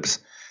relationships.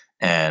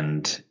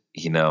 And,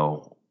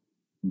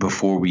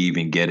 before we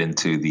even get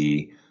into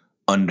the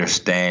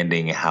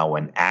understanding how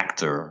an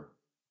actor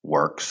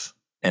works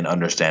and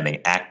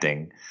understanding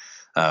acting,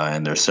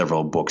 and there's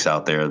several books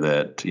out there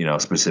that,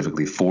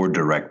 specifically for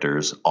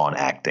directors on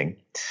acting.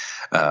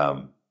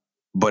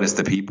 But it's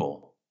the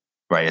people,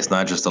 right? It's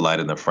not just the light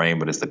in the frame,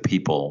 but it's the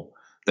people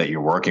that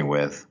you're working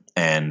with.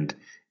 And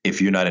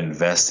if you're not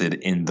invested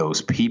in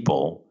those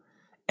people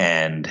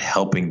and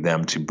helping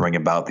them to bring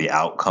about the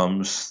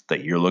outcomes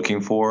that you're looking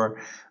for,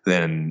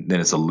 then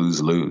it's a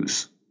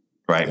lose-lose,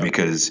 right? Yep.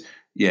 Because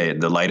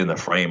the light in the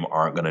frame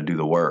aren't going to do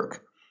the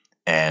work,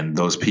 and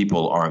those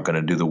people aren't going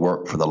to do the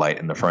work for the light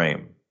in the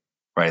frame,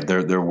 right?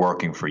 They're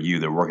working for you.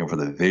 They're working for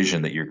the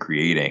vision that you're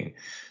creating,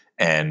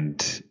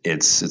 and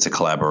it's a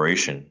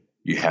collaboration.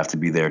 You have to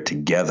be there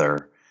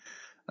together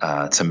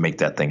to make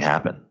that thing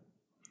happen.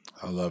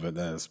 I love it.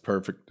 That is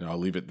perfect. I'll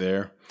leave it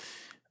there.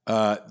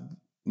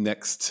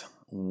 Next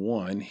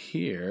one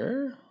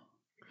here,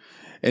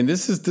 and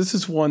this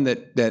is one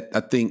that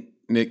I think,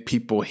 Nick,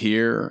 people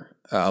hear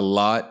a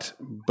lot,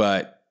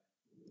 but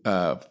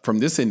from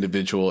this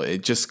individual,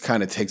 it just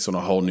kind of takes on a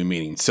whole new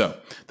meaning. So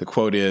the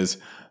quote is,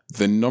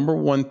 "The number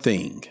one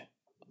thing,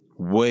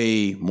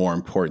 way more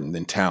important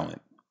than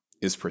talent,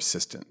 is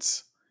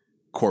persistence."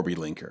 Corby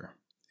Linker.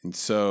 And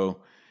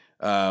so,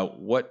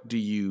 what do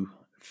you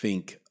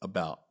think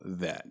about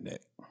that,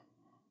 Nick?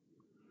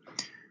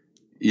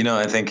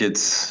 I think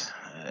it's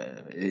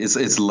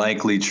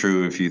likely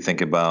true if you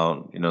think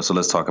about, so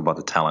let's talk about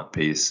the talent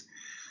piece.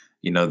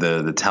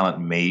 The talent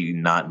may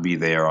not be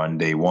there on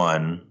day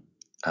one,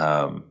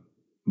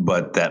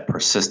 but that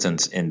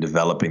persistence in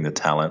developing the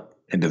talent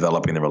and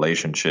developing the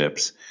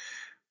relationships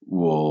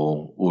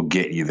will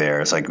get you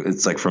there. It's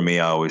like for me,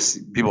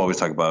 people always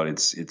talk about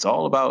it's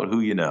all about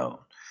who you know.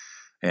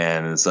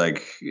 And it's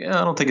like, I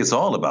don't think it's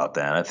all about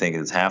that. I think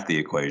it's half the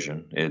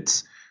equation.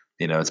 It's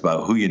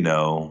about who you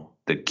know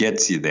that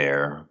gets you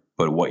there,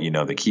 but what you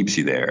know that keeps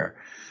you there.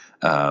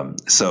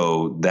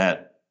 So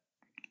that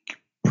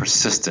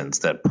persistence,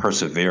 that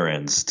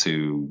perseverance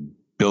to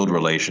build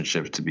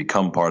relationships, to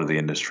become part of the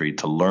industry,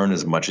 to learn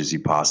as much as you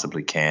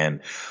possibly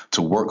can,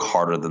 to work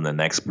harder than the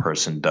next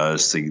person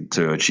does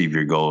to achieve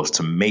your goals,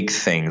 to make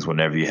things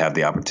whenever you have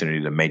the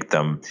opportunity to make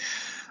them.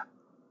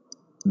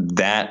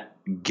 That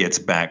gets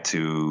back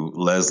to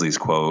Leslie's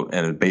quote,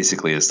 and it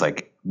basically is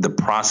like the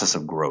process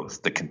of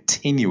growth, the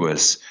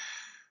continuous,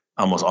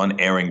 almost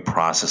unerring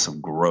process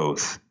of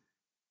growth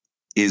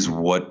is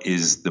what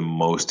is the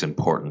most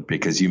important,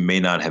 because you may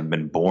not have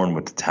been born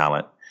with the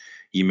talent.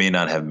 You may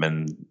not have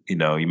been, you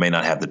may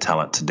not have the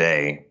talent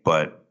today,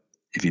 but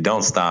if you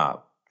don't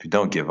stop, if you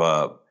don't give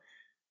up,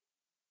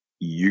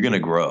 you're going to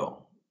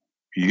grow.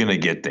 You're going to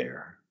get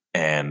there.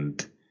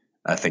 And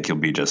I think you'll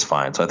be just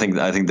fine. So I think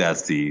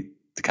that's the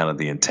kind of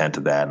the intent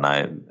of that.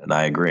 And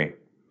I agree.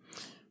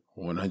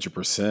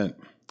 100%.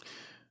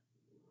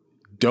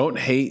 Don't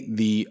hate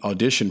the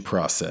audition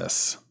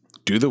process.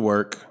 Do the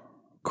work,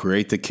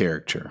 create the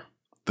character.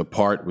 The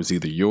part was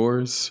either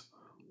yours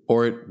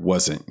or it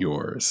wasn't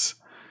yours.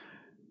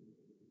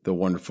 The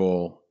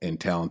wonderful and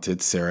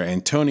talented Sarah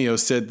Antonio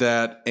said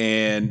that.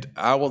 And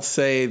I will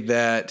say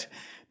that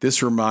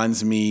this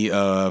reminds me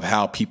of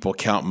how people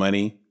count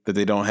money that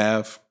they don't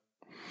have.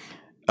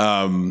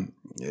 And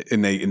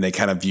they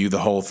kind of view the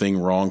whole thing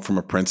wrong from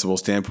a principal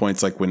standpoint.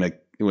 It's like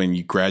when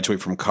you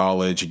graduate from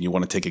college and you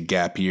want to take a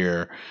gap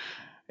year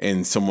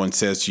and someone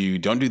says to you,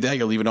 don't do that,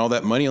 you're leaving all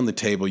that money on the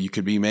table you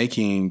could be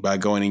making by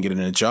going and getting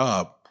a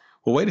job.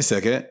 Well, wait a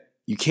second.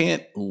 You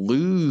can't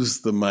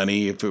lose the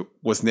money if it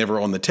was never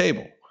on the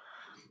table.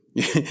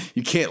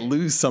 You can't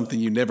lose something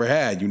you never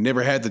had. You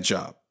never had the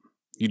job.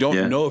 You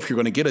don't know if you're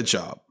going to get a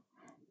job.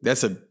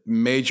 That's a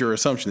major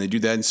assumption. They do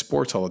that in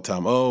sports all the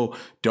time. Oh,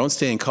 don't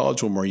stay in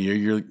college one more year.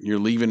 You're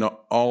leaving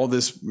all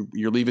this.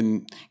 You're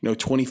leaving,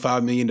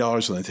 $25 million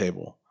on the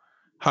table.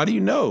 How do you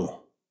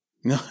know?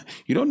 No,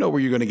 you don't know where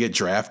you're going to get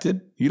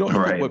drafted. You don't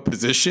know what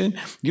position.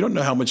 You don't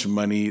know how much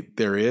money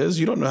there is.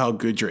 You don't know how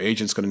good your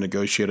agent's going to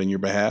negotiate on your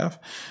behalf.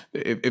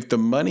 If the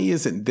money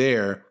isn't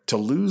there, to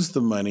lose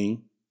the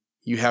money,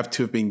 you have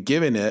to have been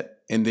given it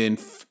and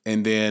then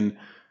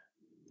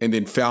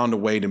found a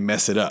way to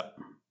mess it up.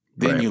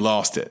 Then you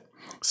lost it.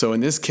 So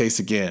in this case,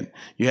 again,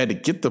 you had to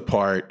get the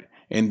part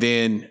and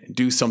then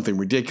do something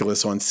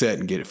ridiculous on set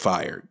and get it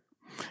fired.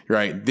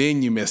 Right.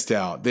 Then you missed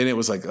out. Then it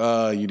was like,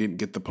 you didn't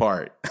get the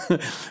part.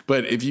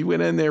 But if you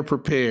went in there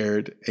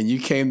prepared and you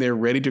came there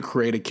ready to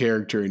create a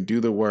character and do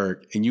the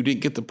work and you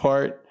didn't get the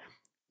part,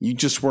 you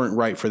just weren't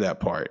right for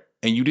that part.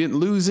 And you didn't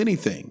lose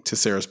anything, to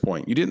Sarah's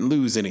point. You didn't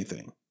lose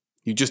anything.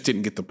 You just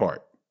didn't get the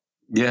part.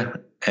 Yeah.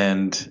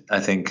 And I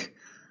think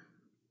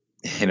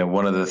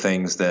one of the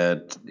things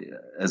that,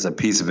 as a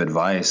piece of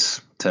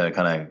advice to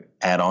kind of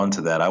add on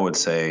to that, I would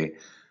say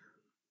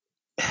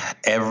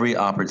every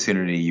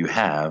opportunity you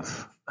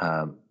have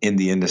in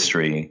the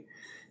industry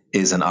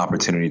is an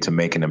opportunity to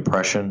make an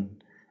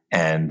impression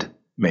and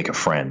make a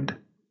friend.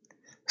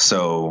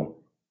 So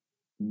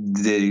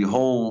the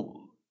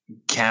whole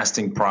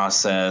casting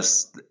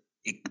process,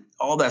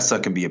 all that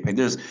stuff can be a pain.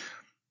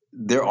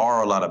 There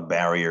are a lot of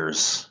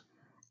barriers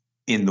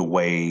in the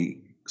way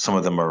some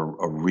of them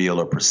are real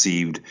or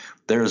perceived.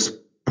 There's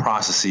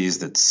processes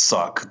that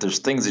suck. There's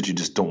things that you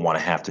just don't want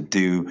to have to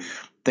do.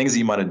 Things that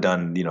you might have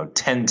done,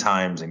 10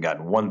 times and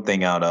gotten one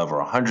thing out of, or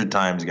 100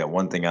 times and got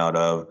one thing out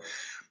of.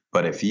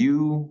 But if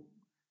you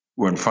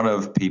were in front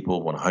of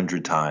people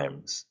 100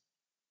 times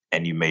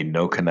and you made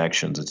no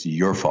connections, it's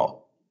your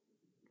fault,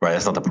 right?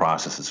 That's not the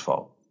process's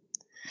fault.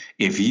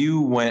 If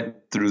you went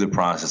through the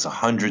process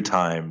 100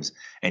 times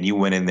and you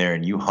went in there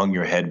and you hung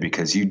your head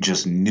because you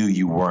just knew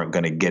you weren't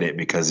going to get it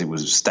because it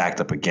was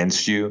stacked up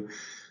against you,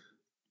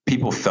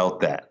 people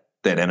felt that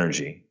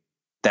energy.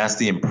 That's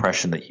the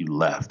impression that you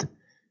left,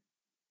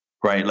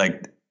 right?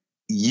 Like,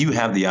 you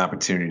have the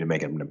opportunity to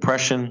make an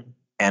impression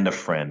and a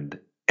friend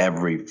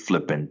every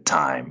flipping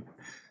time.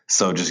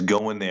 So just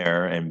go in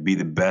there and be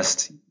the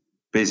best,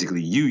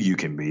 basically you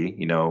can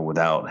be,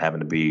 without having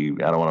to be,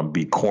 I don't want to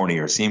be corny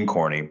or seem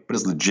corny, but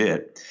it's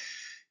legit.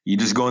 You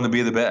just go in to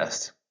be the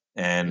best.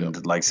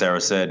 And Like Sarah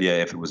said,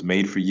 yeah, if it was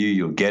made for you,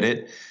 you'll get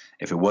it.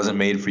 If it wasn't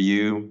made for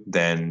you,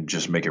 then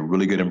just make a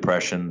really good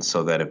impression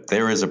so that if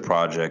there is a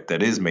project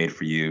that is made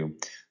for you,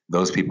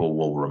 those people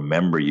will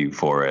remember you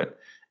for it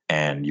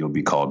and you'll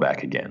be called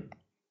back again.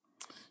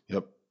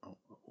 Yep,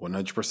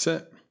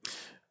 100%.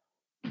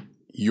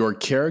 Your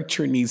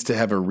character needs to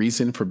have a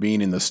reason for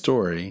being in the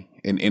story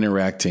and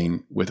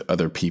interacting with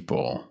other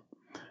people.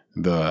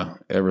 The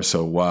ever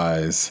so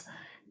wise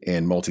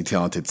and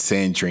multi-talented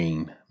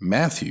Sandrine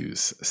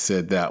Matthews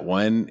said that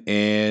one.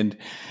 And,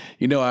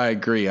 I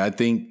agree. I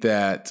think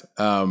that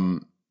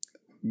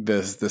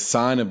the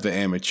sign of the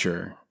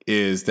amateur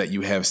is that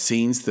you have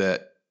scenes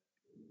that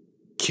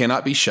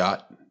cannot be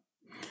shot.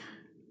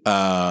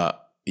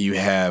 You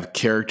have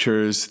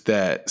characters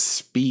that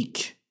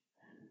speak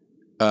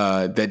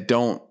that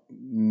don't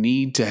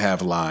need to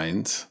have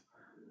lines.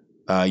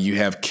 You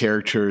have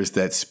characters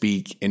that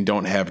speak and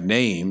don't have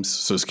names.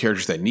 So it's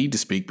characters that need to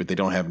speak, but they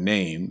don't have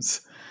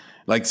names.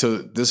 So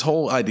this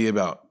whole idea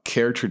about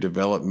character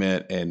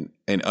development and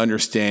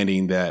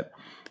understanding that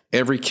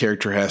every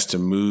character has to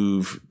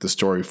move the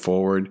story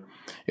forward.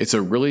 It's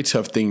a really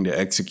tough thing to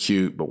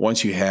execute, but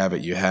once you have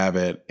it, you have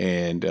it.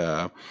 And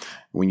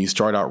when you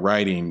start out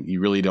writing, you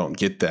really don't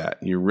get that.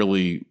 You're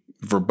really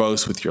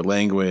verbose with your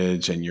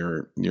language and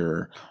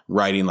you're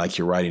writing like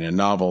you're writing a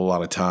novel a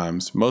lot of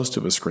times. Most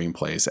of a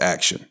screenplay is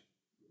action.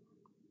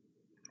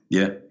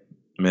 Yeah,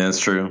 I mean,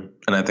 that's true.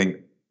 And I think,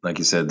 like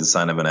you said, the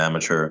sign of an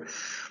amateur,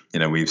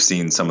 we've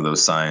seen some of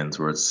those signs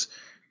where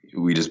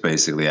we just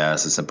basically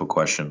ask a simple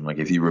question. Like,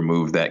 if you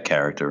remove that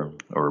character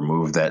or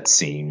remove that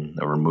scene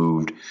or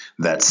removed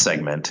that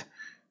segment,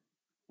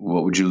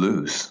 what would you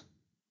lose?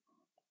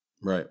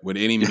 Right. Would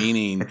any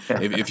meaning,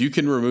 if you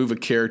can remove a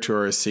character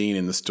or a scene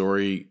and the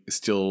story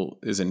still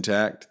is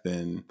intact,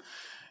 then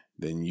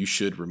you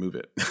should remove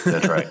it.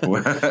 That's right.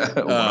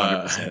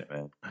 100%,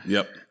 man.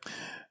 Yep.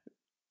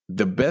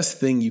 The best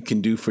thing you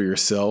can do for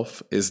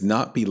yourself is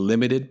not be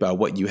limited by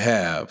what you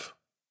have,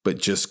 but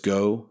just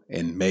go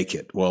and make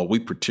it. Well, we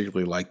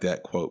particularly like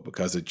that quote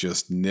because it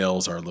just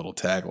nails our little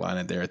tagline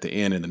in there at the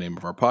end in the name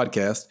of our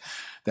podcast.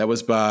 That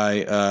was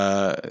by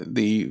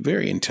the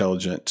very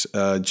intelligent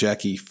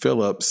Jackie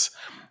Phillips,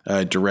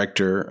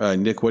 director.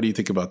 Nick, what do you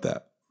think about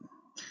that?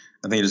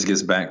 I think it just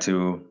gets back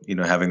to,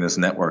 having this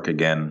network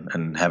again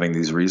and having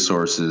these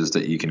resources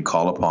that you can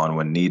call upon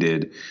when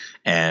needed.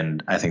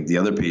 And I think the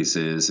other piece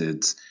is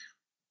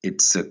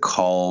it's a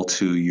call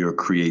to your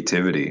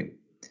creativity.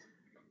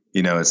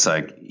 It's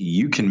like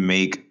you can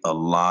make a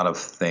lot of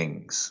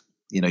things.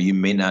 You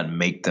may not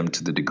make them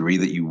to the degree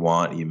that you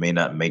want. You may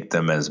not make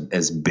them as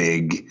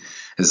big,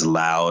 as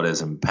loud,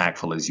 as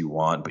impactful as you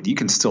want, but you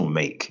can still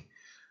make.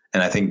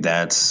 And I think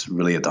that's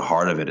really at the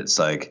heart of it. It's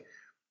like,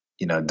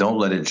 don't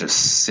let it just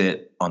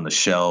sit on the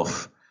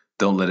shelf.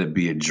 Don't let it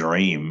be a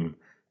dream.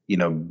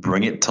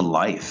 Bring it to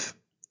life.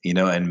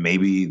 And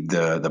maybe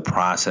the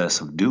process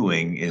of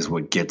doing is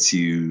what gets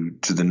you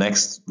to the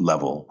next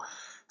level.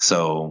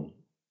 So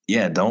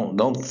yeah,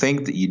 don't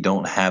think that you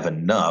don't have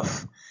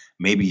enough.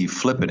 Maybe you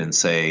flip it and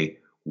say,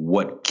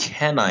 what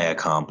can I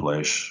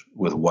accomplish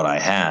with what I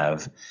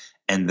have?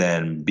 And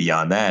then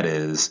beyond that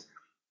is,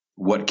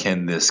 what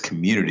can this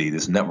community,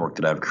 this network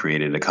that I've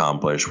created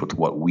accomplish with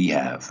what we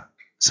have?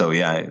 So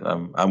yeah,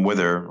 I'm with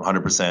her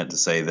 100% to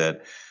say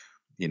that,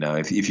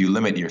 if you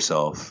limit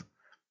yourself,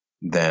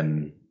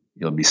 then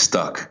you'll be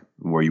stuck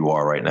where you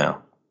are right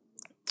now.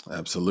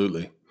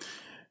 Absolutely.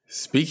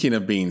 Speaking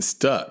of being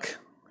stuck,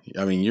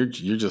 I mean, you're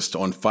just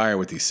on fire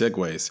with these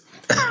segues.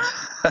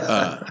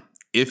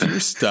 If you're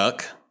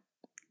stuck,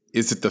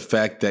 is it the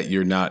fact that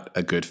you're not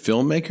a good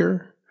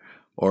filmmaker,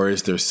 or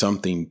is there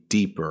something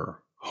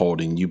deeper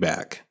holding you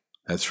back.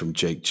 That's from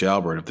Jake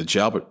Jalbert of the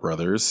Jalbert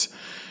Brothers.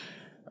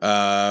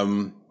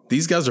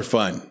 These guys are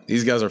fun.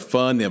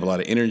 They have a lot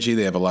of energy.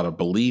 They have a lot of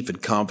belief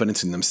and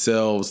confidence in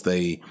themselves.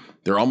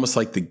 They're almost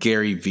like the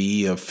Gary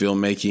Vee of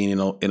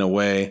filmmaking in a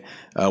way,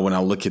 when I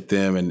look at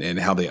them and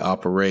how they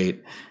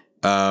operate.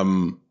 I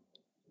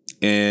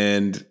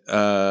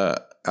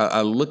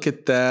look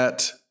at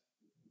that.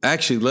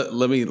 Actually,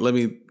 let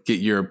me get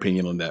your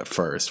opinion on that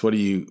first. What do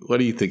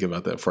you think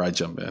about that before I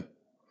jump in?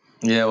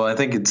 Yeah, well, I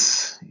think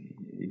it's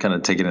you kind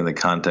of take it in the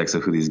context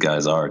of who these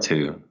guys are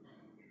too.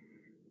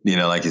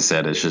 Like you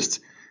said, it's just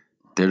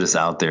they're just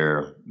out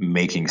there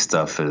making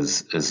stuff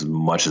as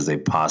much as they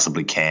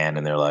possibly can,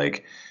 and they're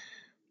like,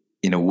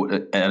 and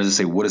I just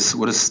say, what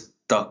does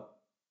stuck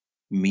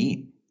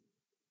mean?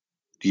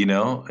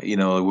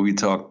 We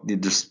talked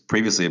just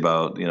previously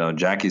about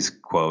Jackie's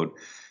quote.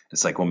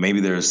 It's like, well,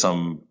 maybe there's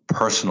some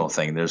personal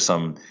thing, there's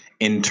some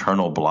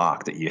internal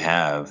block that you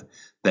have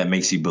that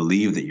makes you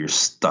believe that you're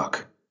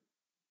stuck.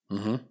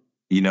 Mm-hmm.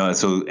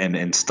 So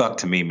and stuck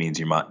to me means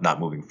you're not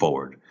moving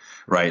forward,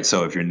 right?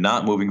 So if you're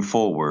not moving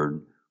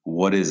forward,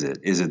 what is it?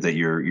 Is it that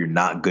you're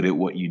not good at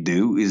what you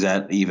do? Is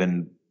that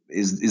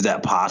is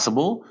that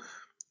possible?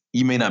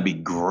 You may not be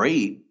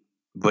great,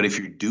 but if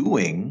you're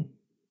doing,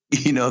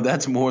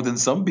 that's more than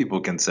some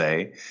people can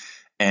say.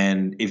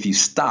 And if you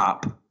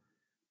stop,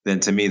 then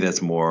to me,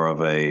 that's more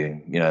of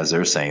a, as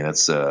they're saying,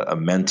 that's a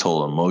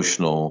mental,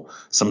 emotional,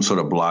 some sort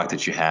of block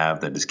that you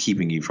have that is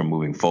keeping you from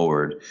moving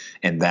forward.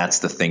 And that's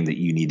the thing that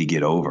you need to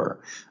get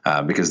over.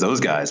 Because those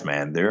guys,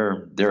 man,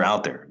 they're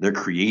out there. They're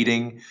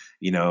creating,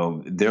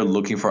 they're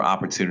looking for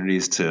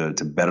opportunities to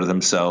better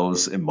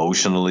themselves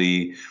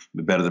emotionally,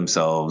 better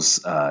themselves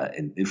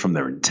from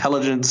their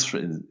intelligence,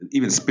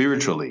 even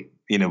spiritually.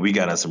 We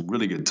got some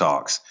really good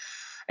talks.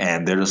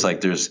 And they're just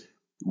like,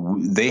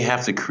 they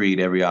have to create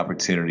every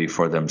opportunity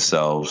for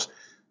themselves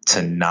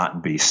to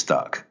not be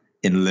stuck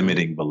in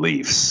limiting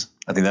beliefs.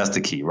 I think that's the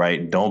key,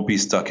 right? Don't be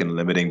stuck in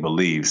limiting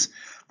beliefs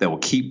that will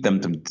keep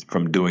them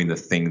from doing the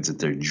things that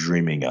they're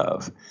dreaming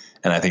of.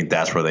 And I think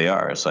that's where they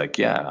are. It's like,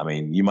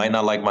 you might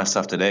not like my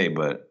stuff today,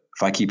 but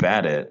if I keep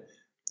at it,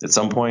 at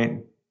some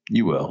point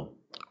you will.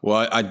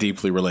 Well, I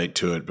deeply relate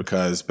to it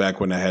because back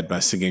when I had my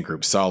singing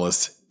group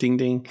Solace, ding,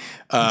 ding,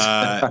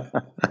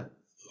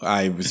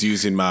 I was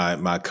using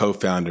my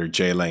co-founder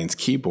Jay Lane's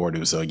keyboard. It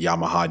was a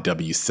Yamaha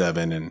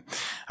W7, and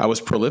I was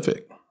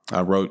prolific.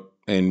 I wrote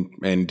and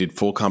did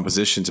full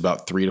compositions,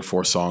 about 3 to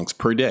 4 songs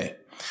per day.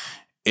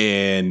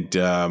 And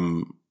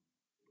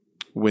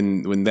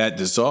when that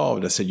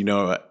dissolved, I said, you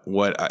know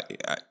what,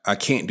 I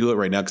can't do it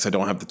right now because I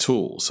don't have the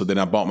tools. So then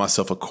I bought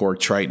myself a Korg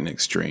Triton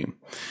Extreme,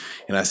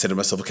 and I said to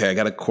myself, okay, I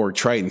got a Korg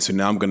Triton, so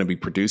now I'm going to be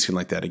producing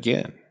like that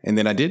again. And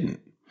then I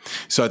didn't.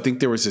 So I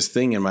think there was this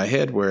thing in my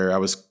head where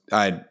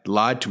I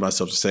lied to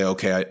myself to say,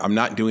 okay, I'm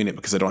not doing it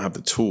because I don't have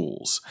the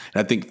tools.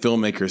 And I think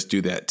filmmakers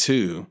do that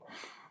too,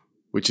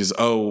 which is,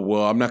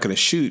 I'm not going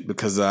to shoot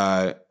because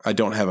I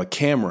don't have a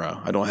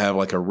camera. I don't have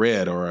like a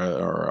Red or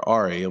a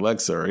Ari,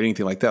 Alexa or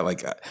anything like that.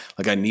 Like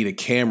I need a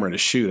camera to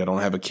shoot. I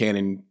don't have a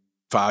Canon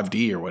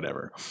 5D or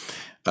whatever.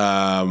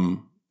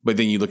 But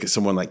then you look at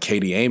someone like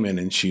Katie Amon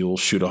and she'll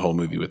shoot a whole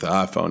movie with the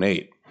iPhone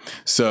 8.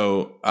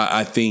 So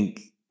I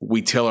think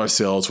we tell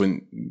ourselves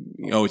when,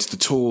 it's the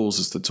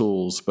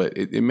tools, but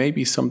it may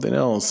be something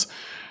else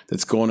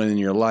that's going on in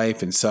your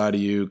life, inside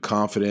of you,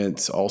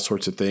 confidence, all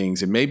sorts of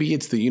things. And maybe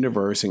it's the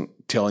universe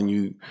telling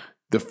you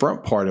the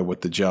front part of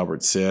what the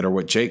Jalbert said or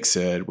what Jake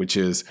said, which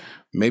is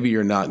maybe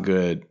you're not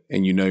good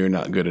and you're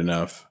not good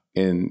enough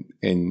and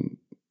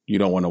you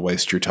don't want to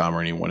waste your time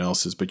or anyone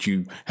else's, but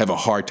you have a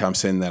hard time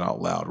saying that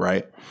out loud,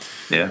 right?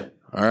 Yeah.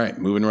 All right,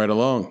 moving right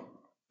along.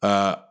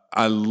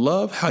 I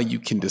love how you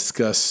can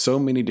discuss so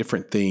many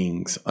different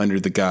things under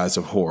the guise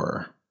of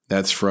horror.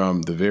 That's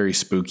from the very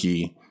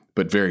spooky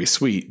but very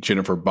sweet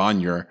Jennifer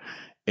Bonnier.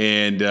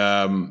 And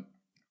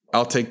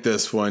I'll take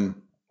this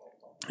one.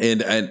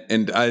 And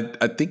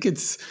I think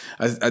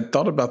I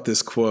thought about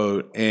this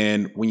quote.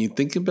 And when you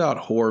think about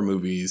horror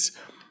movies,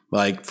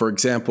 like, for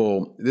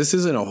example, this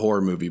isn't a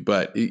horror movie,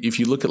 but if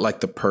you look at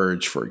like The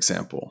Purge, for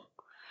example,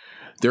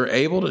 they're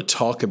able to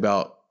talk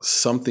about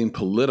something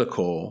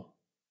political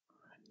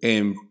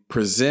and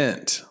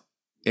present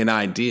an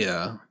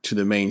idea to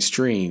the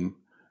mainstream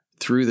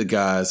through the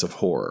guise of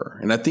horror.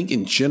 And I think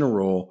in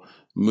general,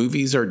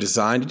 movies are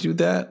designed to do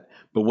that.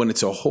 But when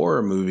it's a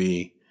horror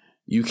movie,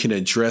 you can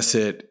address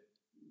it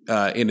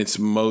in its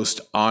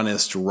most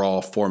honest,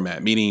 raw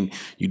format, meaning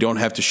you don't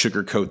have to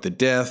sugarcoat the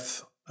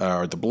death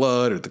or the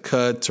blood or the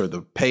cuts or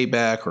the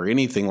payback or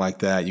anything like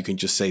that. You can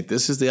just say,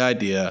 this is the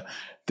idea.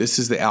 This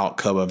is the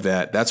outcome of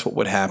that. That's what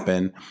would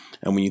happen.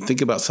 And when you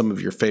think about some of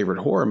your favorite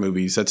horror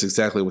movies, that's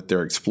exactly what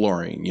they're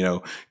exploring,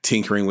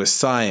 tinkering with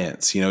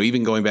science,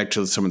 even going back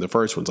to some of the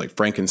first ones like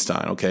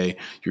Frankenstein. Okay,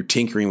 you're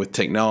tinkering with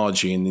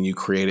technology and then you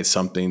created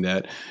something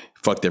that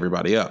fucked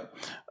everybody up.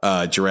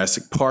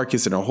 Jurassic Park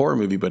isn't a horror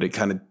movie, but it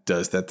kind of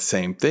does that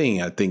same thing.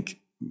 I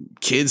think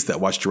kids that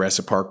watch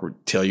Jurassic Park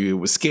would tell you it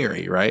was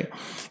scary, right?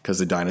 Because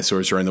the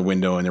dinosaurs are in the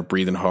window and they're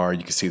breathing hard.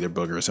 You can see their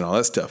boogers and all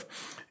that stuff.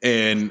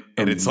 And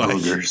it's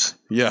boogers.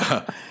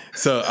 Yeah.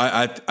 So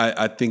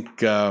I think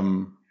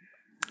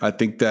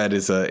that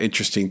is an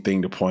interesting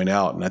thing to point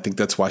out, and I think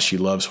that's why she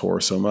loves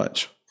horror so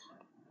much.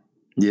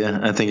 Yeah,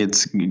 I think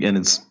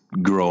it's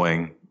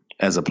growing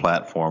as a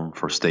platform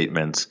for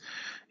statements,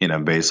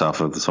 based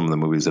off of some of the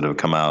movies that have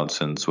come out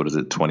since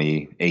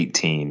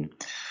 2018.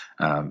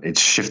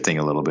 It's shifting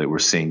a little bit. We're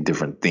seeing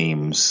different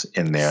themes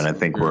in there, and I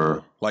think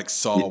we're like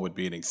Saw would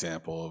be an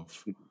example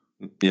of.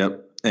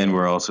 Yep, and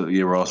we're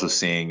also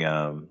seeing,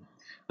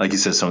 like you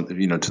said, some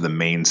to the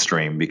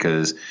mainstream,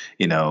 because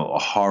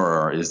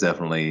horror is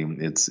definitely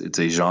it's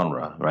a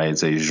genre, right?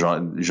 It's a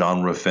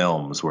genre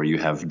films where you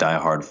have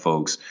diehard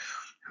folks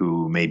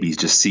who may be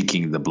just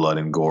seeking the blood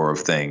and gore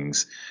of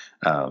things.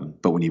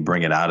 But when you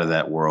bring it out of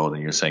that world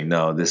and you're saying,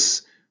 no,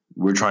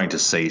 we're trying to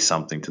say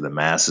something to the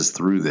masses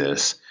through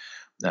this,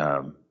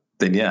 then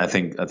yeah, I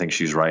think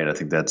she's right. I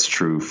think that's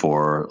true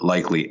for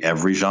likely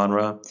every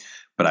genre.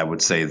 But I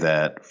would say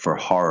that for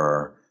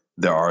horror,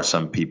 there are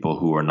some people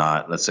who are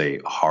not, let's say,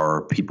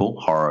 horror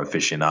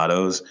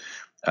aficionados,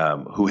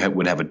 who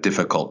would have a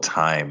difficult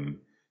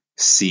time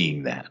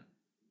seeing that.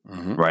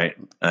 Mm-hmm. Right.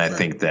 And I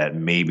think that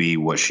maybe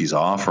what she's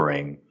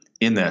offering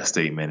in that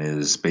statement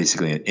is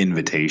basically an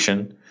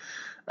invitation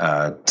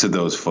to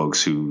those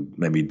folks who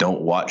maybe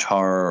don't watch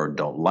horror or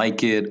don't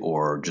like it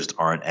or just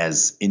aren't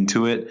as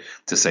into it,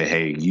 to say,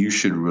 hey, you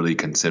should really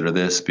consider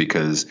this,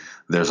 because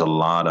there's a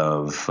lot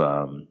of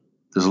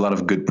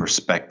good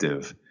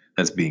perspective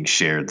that's being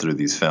shared through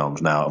these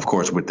films. Now, of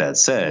course, with that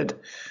said,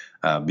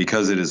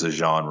 because it is a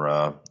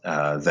genre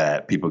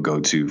that people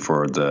go to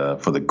for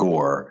the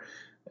gore,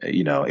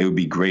 it would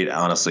be great,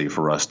 honestly,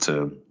 for us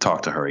to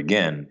talk to her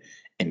again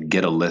and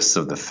get a list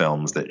of the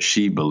films that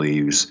she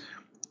believes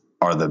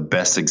are the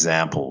best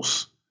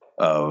examples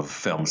of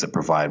films that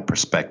provide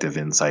perspective,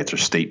 insights, or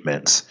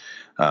statements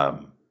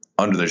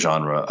under the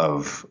genre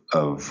of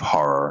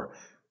horror,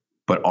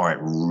 but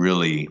aren't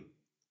really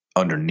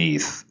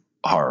underneath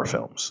horror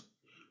films.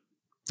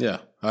 Yeah,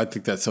 I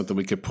think that's something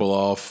we could pull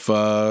off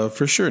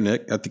for sure,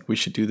 Nick. I think we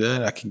should do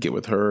that. I can get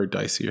with her, or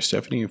Dicey, or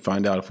Stephanie, and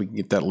find out if we can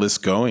get that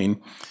list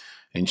going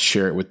and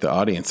share it with the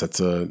audience. That's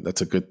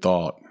a good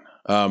thought.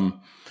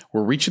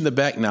 We're reaching the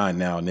back nine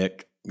now,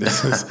 Nick.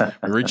 We're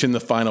reaching the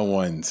final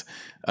ones.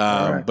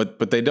 Right.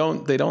 But they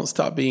don't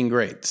stop being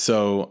great.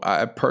 So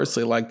I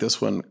personally like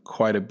this one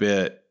quite a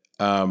bit.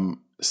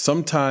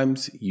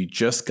 Sometimes you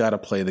just got to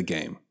play the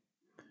game.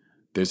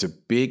 There's a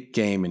big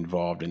game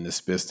involved in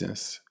this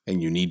business,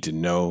 and you need to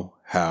know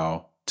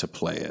how to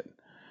play it.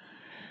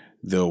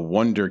 The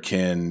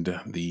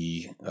wonderkind,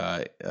 the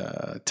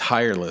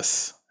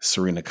tireless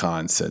Serena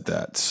Khan said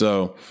that.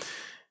 So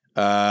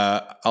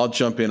I'll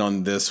jump in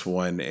on this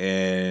one.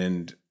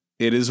 And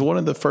it is one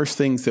of the first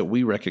things that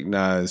we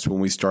recognized when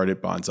we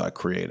started Bonsai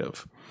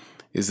Creative,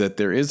 is that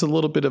there is a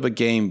little bit of a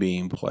game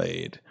being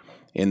played.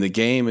 And the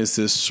game is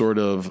this sort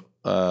of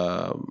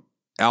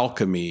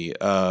alchemy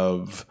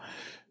of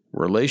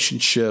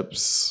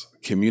relationships,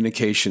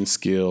 communication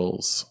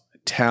skills,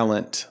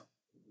 talent,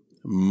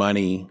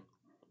 money,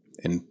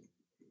 and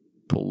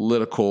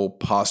political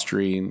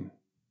posturing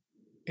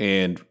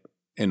and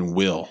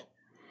will.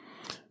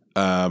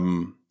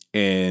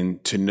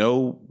 And to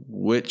know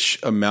which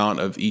amount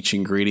of each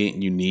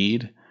ingredient you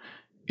need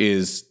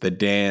is the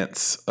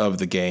dance of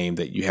the game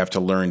that you have to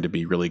learn to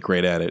be really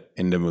great at it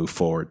and to move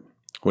forward.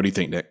 What do you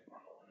think, Nick?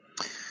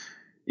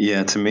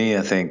 Yeah, to me,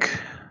 I think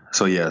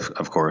so. Yeah,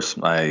 of course,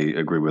 I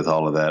agree with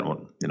all of that.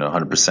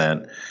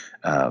 100%.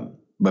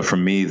 But for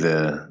me,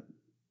 the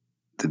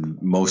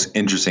most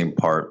interesting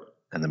part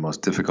and the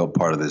most difficult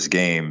part of this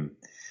game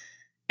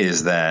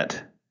is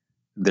that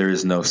there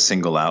is no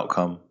single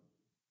outcome.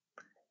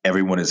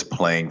 Everyone is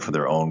playing for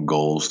their own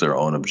goals, their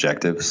own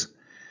objectives.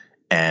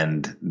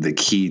 And the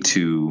key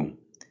to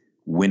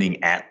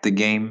winning at the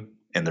game,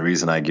 and the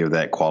reason I give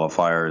that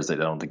qualifier is that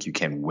I don't think you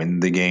can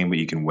win the game, but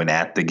you can win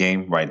at the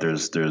game, right?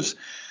 There's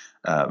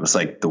it's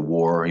like the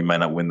war. You might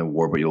not win the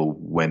war, but you'll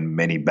win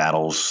many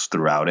battles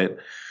throughout it.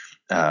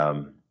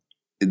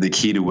 The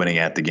key to winning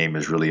at the game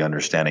is really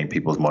understanding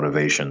people's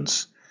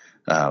motivations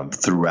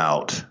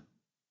throughout,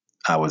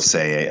 I would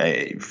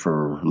say,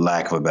 for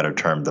lack of a better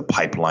term, the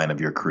pipeline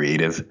of your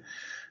creative.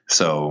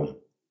 So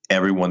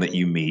everyone that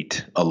you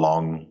meet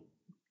along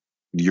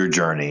your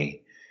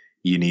journey,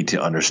 you need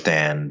to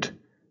understand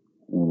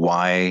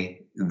why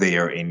they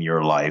are in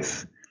your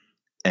life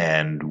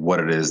and what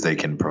it is they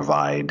can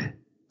provide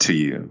to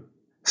you.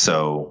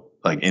 So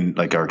like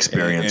our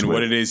experience and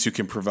what it is you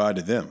can provide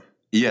to them.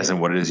 Yes. And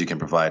what it is you can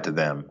provide to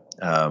them.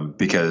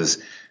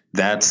 Because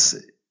that's,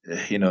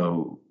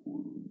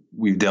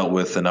 we've dealt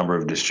with a number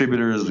of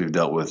distributors. We've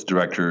dealt with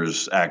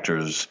directors,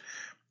 actors,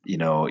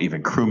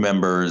 even crew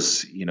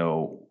members.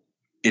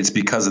 It's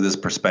because of this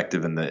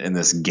perspective in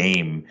this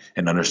game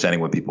and understanding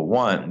what people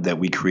want that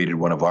we created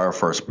one of our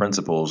first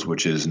principles,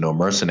 which is no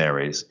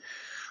mercenaries.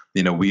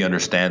 We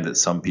understand that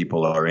some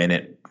people are in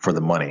it for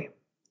the money.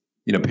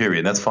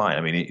 period. That's fine.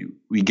 I mean,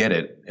 we get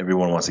it.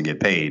 Everyone wants to get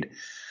paid.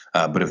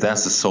 But if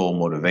that's the sole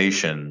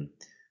motivation,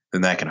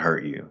 then that can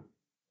hurt you,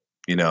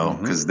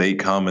 because they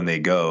come and they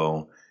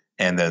go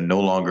and they're no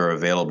longer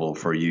available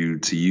for you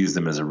to use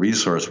them as a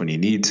resource when you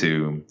need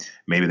to.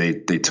 Maybe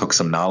they took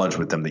some knowledge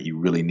with them that you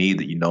really need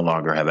that you no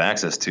longer have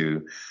access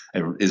to.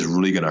 It is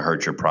really going to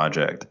hurt your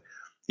project.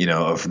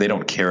 If they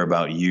don't care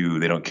about you,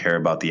 they don't care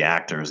about the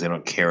actors, they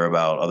don't care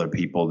about other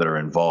people that are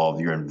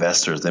involved, your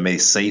investors, they may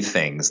say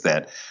things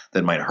that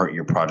might hurt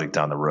your project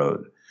down the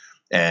road.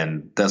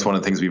 And that's one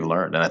of the things we've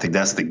learned. And I think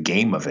that's the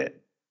game of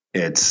it.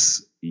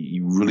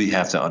 You really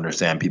have to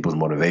understand people's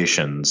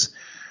motivations,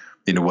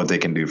 what they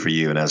can do for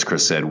you. And as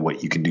Chris said,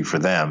 what you can do for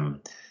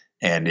them.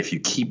 And if you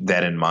keep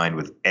that in mind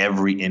with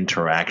every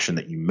interaction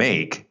that you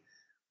make,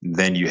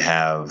 then you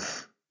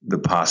have the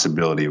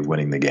possibility of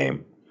winning the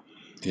game.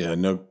 Yeah,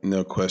 no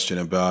question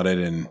about it.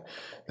 And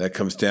that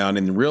comes down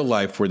in real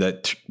life where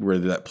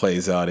that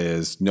plays out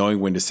is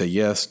knowing when to say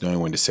yes, knowing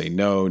when to say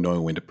no,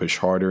 knowing when to push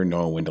harder,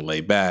 knowing when to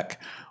lay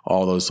back,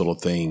 all those little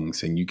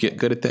things. And you get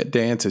good at that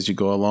dance as you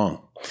go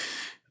along.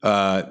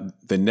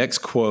 The next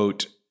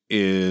quote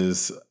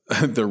is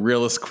the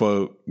realest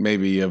quote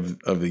maybe of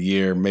the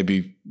year,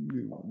 maybe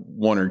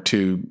one or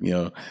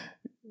two,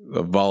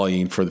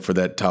 volleying for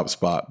that top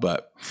spot.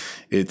 But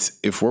it's,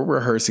 if we're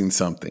rehearsing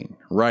something,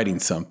 writing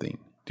something,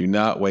 do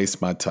not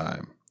waste my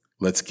time.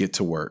 Let's get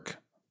to work.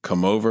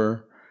 Come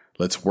over.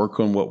 Let's work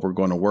on what we're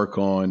going to work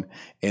on.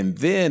 And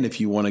then if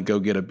you want to go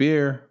get a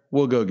beer,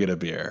 we'll go get a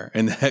beer.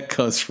 And that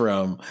comes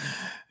from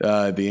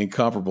the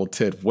incomparable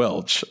Ted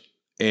Welch.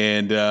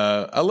 And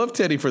I love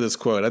Teddy for this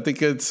quote. I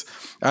think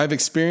I've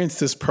experienced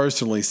this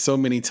personally so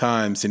many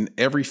times in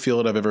every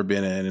field I've ever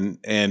been in.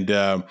 And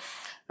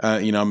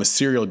I'm a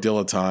serial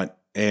dilettante.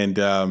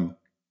 And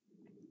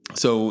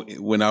so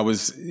when I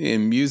was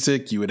in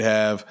music, you would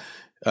have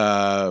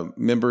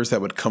members that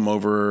would come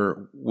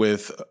over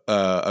with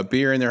a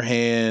beer in their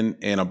hand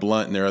and a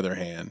blunt in their other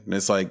hand. And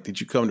it's like,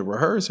 did you come to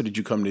rehearse or did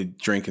you come to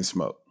drink and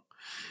smoke?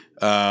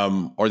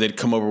 Or they'd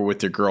come over with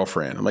their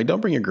girlfriend. I'm like,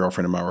 don't bring your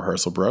girlfriend to my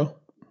rehearsal, bro.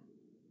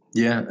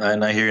 Yeah.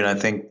 And I hear, and I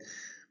think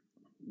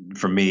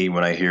for me,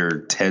 when I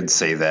hear Ted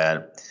say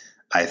that,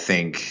 I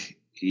think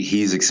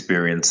he's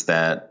experienced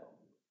that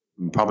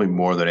probably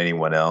more than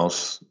anyone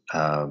else.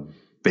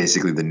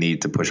 Basically the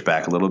need to push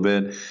back a little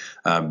bit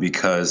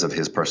because of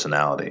his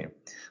personality.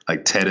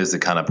 Like Ted is the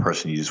kind of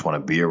person you just want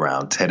to be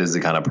around. Ted is the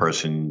kind of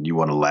person you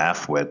want to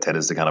laugh with. Ted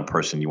is the kind of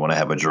person you want to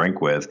have a drink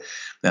with.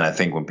 And I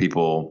think when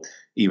people,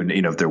 even,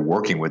 if they're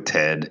working with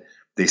Ted,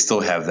 they still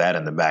have that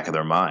in the back of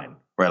their mind,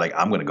 right? Like,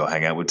 I'm going to go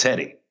hang out with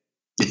Teddy.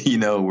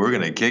 We're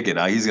going to kick it.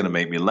 He's going to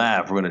make me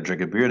laugh. We're going to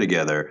drink a beer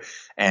together.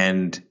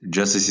 And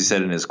just as he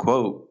said in his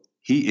quote,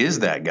 he is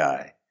that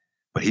guy,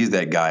 but he's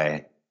that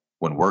guy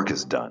when work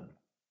is done.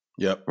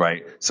 Yep.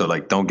 Right. So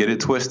don't get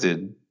it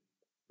twisted.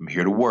 I'm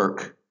here to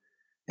work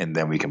and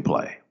then we can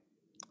play.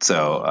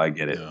 So I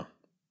get it. Yeah.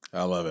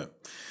 I love it.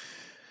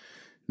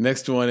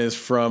 Next one is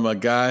from a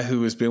guy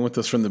who has been with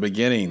us from the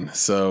beginning.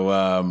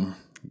 So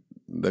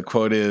the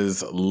quote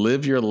is,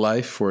 live your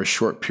life for a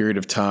short period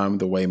of time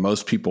the way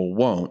most people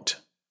won't,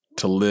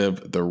 to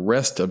live the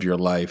rest of your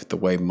life the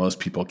way most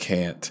people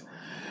can't.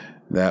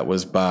 That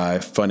was by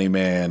funny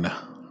man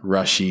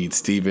Rashid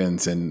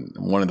Stevens, and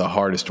one of the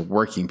hardest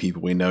working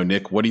people we know.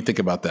 Nick, what do you think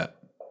about that?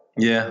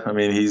 Yeah, I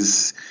mean,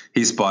 he's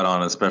spot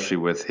on, especially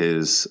with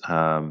his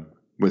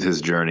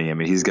journey. I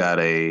mean, he's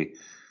got a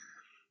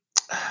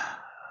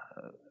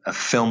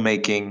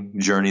filmmaking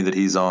journey that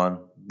he's on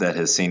that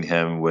has seen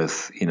him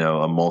with,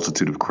 a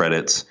multitude of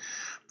credits.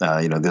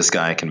 This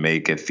guy can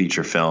make a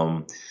feature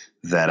film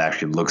that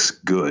actually looks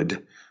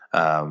good,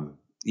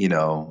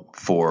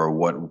 for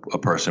what a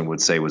person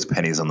would say was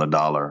pennies on the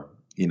dollar.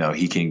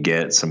 He can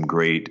get some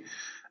great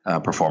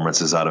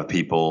performances out of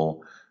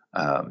people.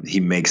 He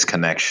makes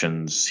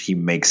connections. He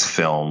makes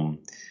film.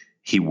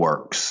 He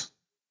works.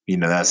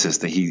 That's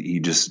just he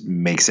just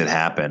makes it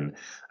happen.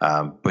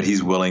 But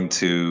he's willing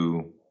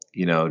to,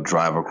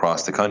 drive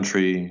across the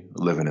country,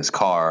 live in his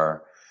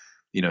car,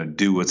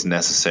 do what's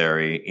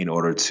necessary in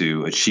order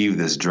to achieve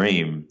this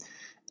dream.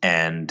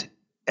 And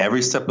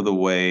every step of the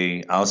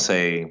way, I'll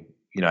say,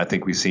 I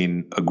think we've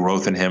seen a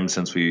growth in him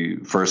since we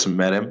first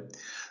met him.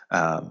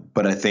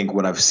 But I think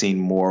what I've seen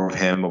more of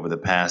him over the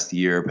past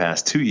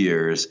 2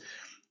 years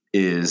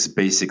is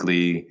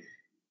basically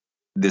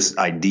this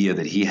idea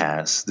that he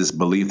has, this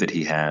belief that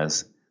he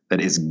has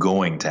that is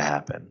going to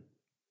happen,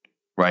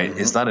 right? Mm-hmm.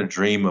 It's not a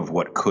dream of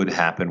what could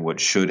happen, what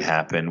should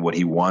happen, what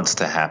he wants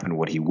to happen,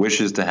 what he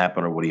wishes to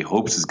happen, or what he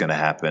hopes is going to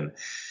happen.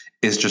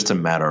 It's just a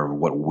matter of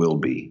what will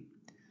be.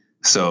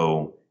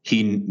 So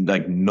he,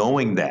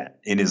 knowing that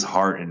in his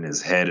heart, in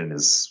his head, in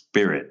his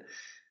spirit,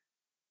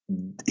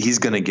 he's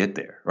going to get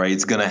there, right?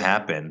 It's going to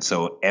happen.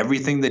 So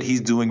everything that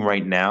he's doing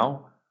right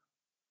now,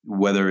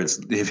 whether it's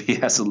if he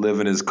has to live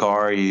in his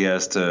car, he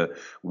has to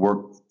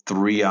work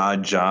 3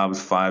 odd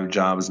jobs, 5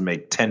 jobs,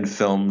 make 10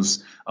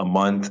 films a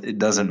month, it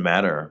doesn't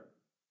matter,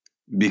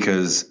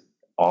 because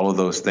all of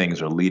those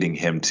things are leading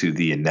him to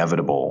the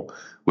inevitable,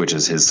 which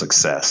is his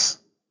success.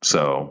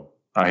 So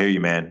I hear you,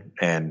 man.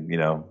 And,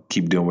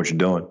 keep doing what you're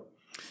doing.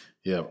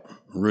 Yep.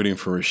 Rooting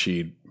for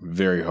Rashid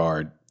very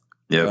hard.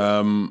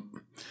 Yep.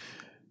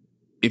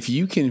 If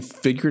you can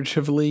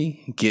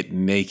figuratively get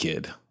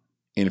naked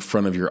in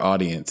front of your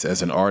audience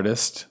as an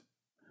artist,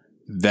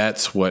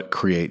 that's what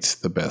creates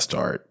the best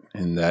art.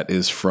 And that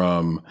is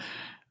from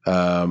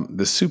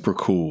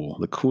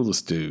the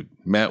coolest dude,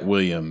 Matt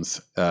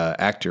Williams,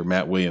 actor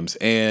Matt Williams.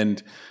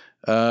 And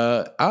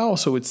I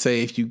also would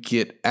say if you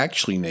get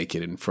actually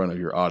naked in front of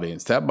your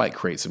audience, that might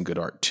create some good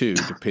art too,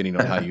 depending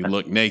on how you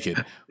look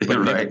naked. But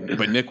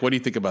Right. Nick, what do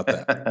you think about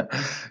that?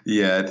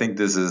 Yeah, I think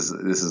this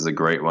is a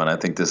great one. I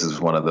think this is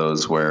one of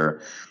those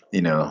where,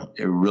 it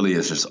really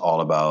is just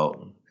all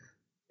about,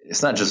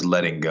 it's not just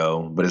letting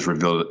go, but it's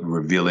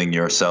revealing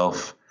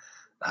yourself,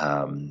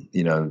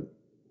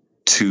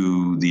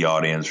 to the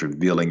audience,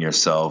 revealing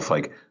yourself,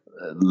 like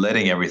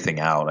letting everything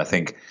out. I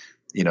think,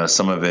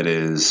 some of it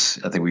is,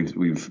 I think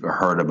we've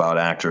heard about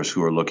actors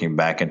who are looking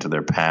back into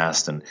their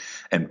past and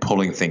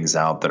pulling things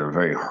out that are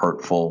very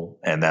hurtful.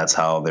 And that's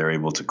how they're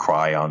able to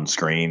cry on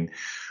screen.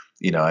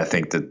 I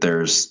think that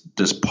there's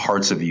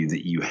parts of you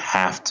that you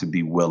have to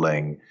be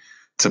willing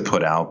to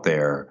put out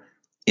there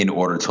in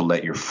order to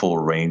let your full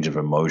range of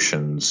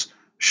emotions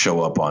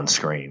show up on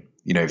screen.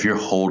 If you're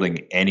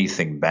holding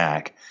anything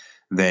back,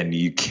 then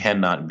you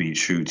cannot be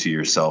true to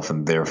yourself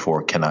and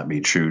therefore cannot be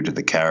true to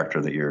the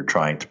character that you're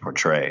trying to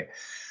portray.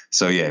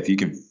 So yeah, if you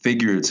can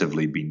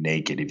figuratively be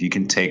naked, if you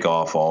can take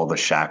off all the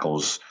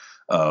shackles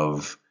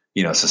of,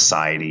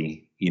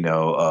 society,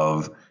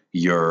 of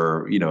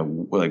your,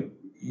 like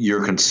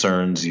your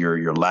concerns,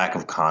 your lack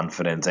of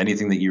confidence,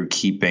 anything that you're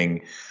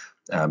keeping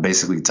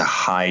basically to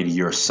hide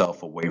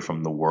yourself away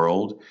from the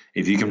world.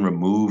 If you can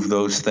remove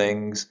those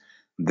things,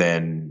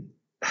 then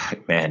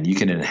man, you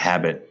can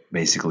inhabit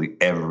basically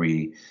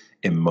every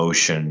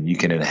emotion. You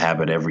can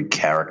inhabit every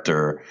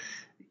character.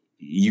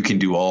 You can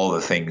do all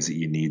the things that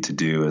you need to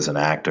do as an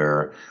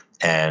actor.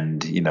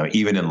 And,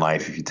 even in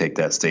life, if you take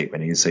that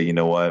statement and you say, you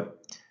know what,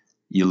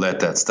 you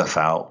let that stuff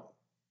out,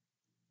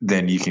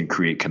 then you can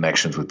create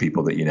connections with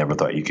people that you never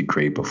thought you could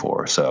create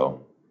before.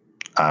 So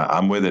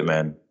I'm with it,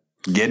 man.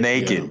 Get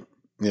naked.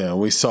 Yeah,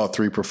 we saw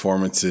 3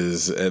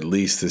 performances at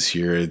least this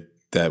year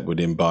that would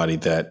embody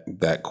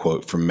that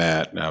quote from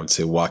Matt. I would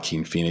say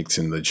Joaquin Phoenix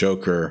in The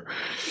Joker.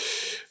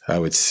 I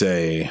would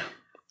say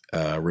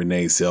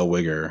Renee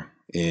Zellweger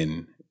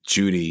in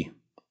Judy,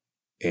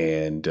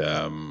 and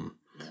Adam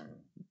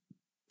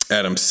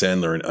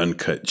Sandler in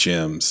Uncut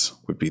Gems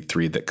would be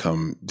 3 that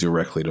come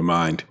directly to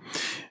mind.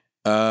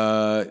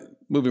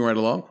 Moving right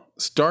along.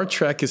 Star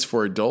Trek is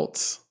for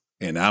adults,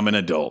 and I'm an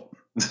adult.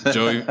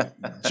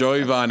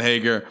 Joey Von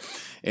Hager.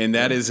 And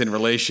that is in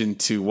relation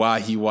to why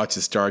he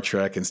watches Star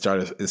Trek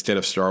instead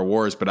of Star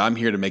Wars. But I'm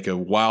here to make a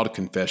wild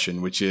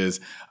confession, which is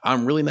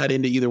I'm really not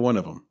into either one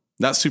of them.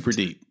 Not super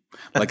deep.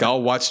 Like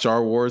I'll watch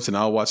Star Wars and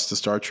I'll watch the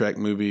Star Trek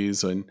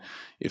movies. And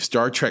if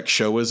Star Trek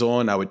show is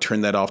on, I would turn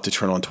that off to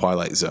turn on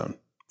Twilight Zone,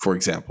 for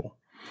example.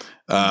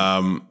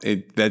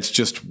 That's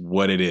just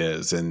what it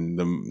is. And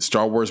the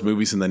Star Wars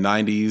movies in the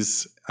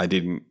 90s, I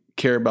didn't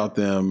care about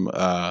them.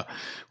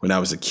 When I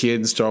was a kid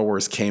and Star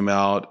Wars came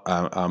out,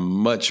 I'm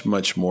much,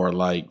 much more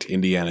liked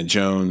Indiana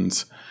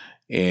Jones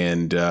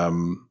and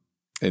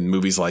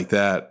movies like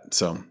that.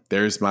 So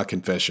there's my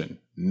confession.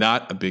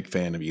 Not a big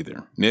fan of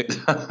either. Nick?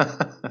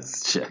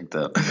 That's checked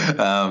up.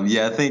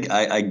 Yeah, I think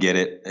I get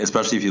it,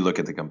 especially if you look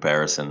at the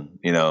comparison,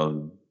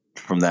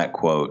 from that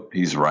quote,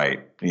 he's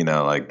right.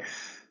 Like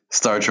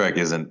Star Trek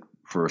isn't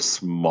for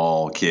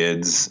small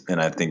kids.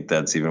 And I think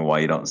that's even why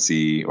you don't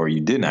see, or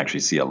you didn't actually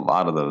see a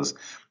lot of those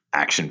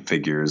action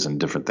figures and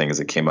different things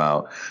that came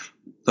out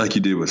like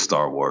you did with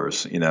Star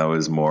Wars. It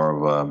was more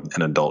of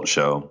an adult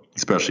show,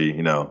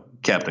 especially,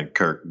 Captain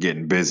Kirk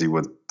getting busy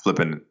with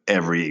flipping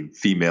every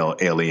female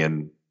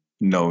alien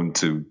known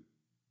to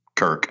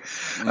Kirk.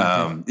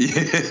 Mm-hmm.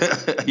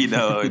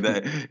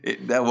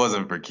 That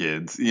wasn't for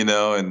kids,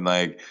 and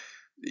like,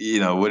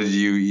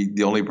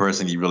 the only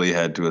person you really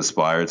had to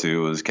aspire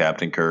to was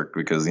Captain Kirk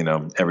because,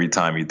 every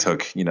time you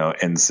took,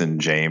 Ensign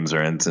James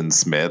or Ensign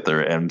Smith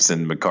or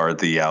Ensign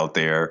McCarthy out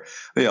there,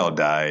 they all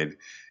died,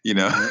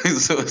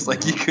 so it's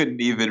like you couldn't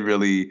even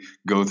really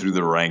go through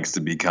the ranks to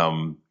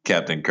become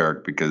Captain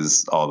Kirk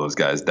because all those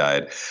guys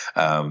died.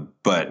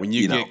 But when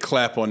you get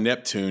clap on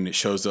Neptune, it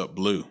shows up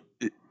blue.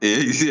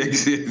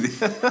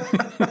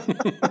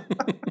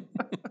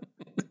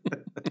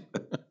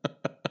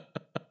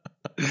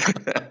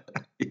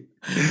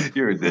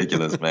 You're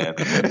ridiculous, man.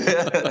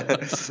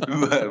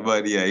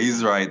 but yeah,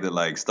 he's right that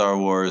like Star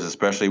Wars,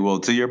 especially,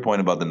 well, to your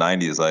point about the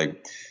 90s,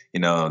 like,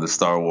 the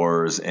Star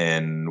Wars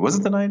and was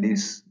it the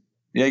 90s?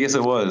 Yeah, I guess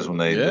it was when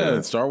they.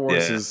 Yeah, Star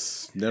Wars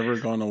has never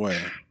gone away.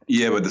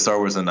 Yeah, but the Star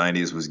Wars in the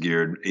 90s was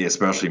geared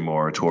especially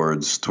more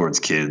towards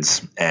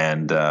kids.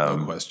 And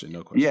no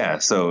question. Yeah,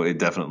 so it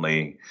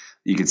definitely,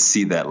 you could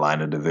see that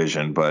line of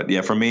division. But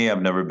yeah, for me,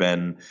 I've never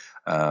been,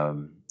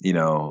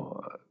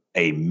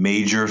 a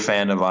major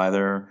fan of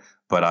either,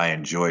 but I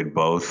enjoyed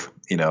both.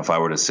 If I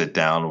were to sit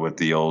down with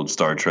the old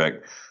Star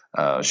Trek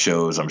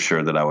shows, I'm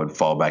sure that I would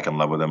fall back in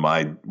love with him.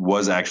 I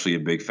was actually a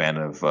big fan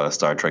of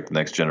Star Trek: The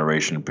Next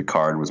Generation.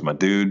 Picard was my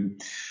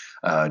dude.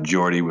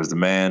 Geordi was the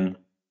man.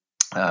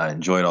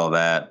 Enjoyed all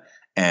that.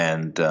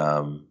 And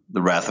The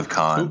Wrath of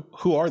Khan.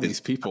 Who are these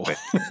people?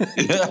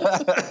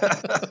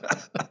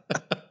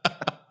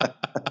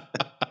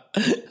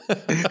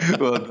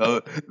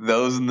 Well,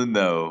 those in the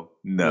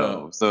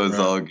no. So it's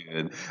all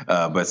good.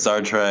 But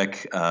Star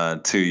Trek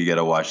 2, you got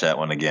to watch that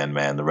one again,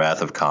 man. The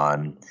Wrath of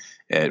Khan.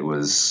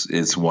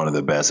 It's one of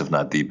the best, if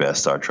not the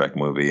best, Star Trek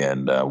movie,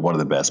 and one of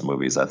the best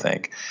movies, I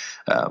think.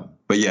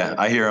 But yeah,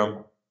 I hear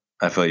him.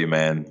 I feel you,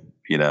 man.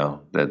 You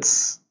know,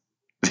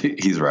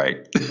 he's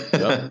right.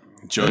 Yep.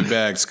 Joey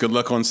Baggs, good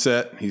luck on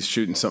set. He's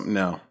shooting something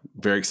now.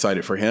 Very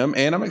excited for him.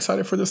 And I'm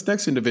excited for this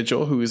next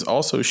individual who is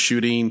also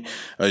shooting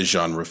a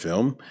genre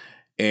film.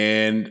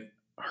 And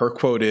her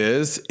quote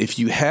is, if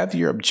you have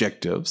your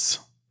objectives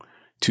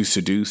to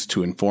seduce,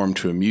 to inform,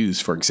 to amuse,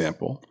 for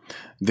example,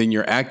 then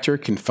your actor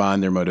can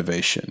find their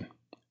motivation.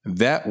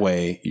 That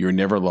way, you're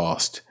never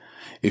lost.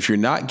 If you're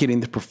not getting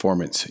the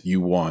performance you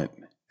want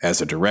as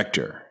a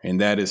director,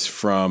 and that is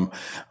from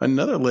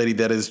another lady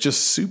that is just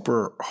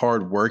super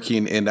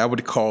hardworking, and I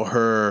would call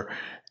her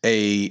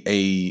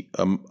a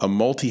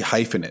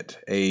multi-hyphenate,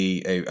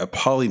 a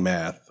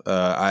polymath.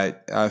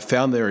 I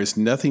found there is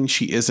nothing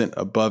she isn't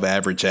above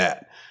average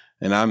at,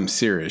 and I'm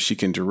serious. She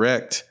can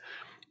direct.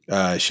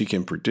 She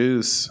can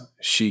produce,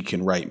 she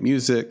can write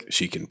music,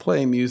 she can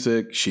play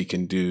music, she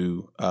can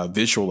do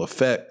visual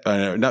effect,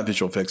 not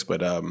visual effects,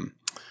 but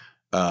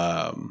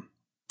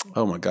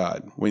oh my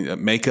God,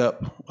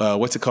 makeup.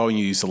 What's it called when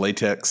you use the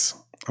latex?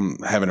 I'm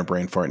having a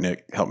brain fart,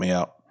 Nick. Help me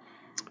out.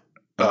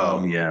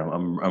 Yeah,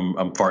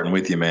 I'm farting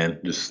with you, man.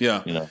 Just she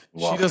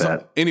does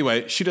that.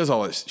 Anyway, she does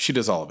all this. She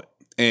does all of it,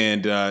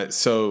 and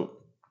so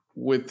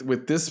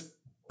with this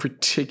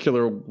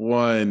particular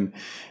one.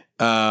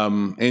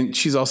 And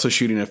she's also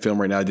shooting a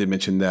film right now. I did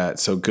mention that.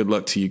 So good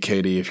luck to you,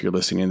 Katie, if you're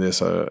listening to this.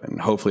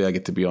 And hopefully I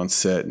get to be on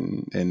set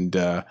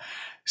and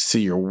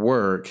see your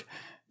work.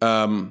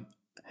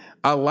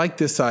 I like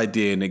this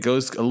idea, and it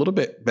goes a little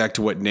bit back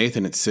to what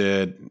Nathan had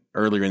said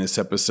earlier in this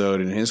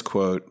episode in his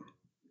quote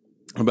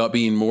about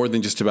being more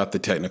than just about the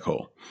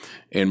technical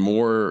and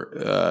more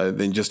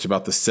than just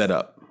about the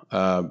setup.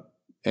 But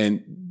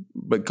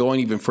going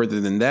even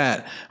further than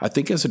that, I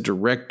think as a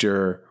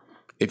director,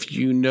 if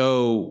you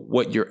know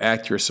what your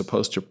actor is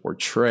supposed to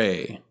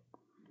portray,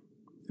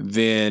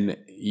 then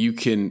you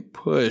can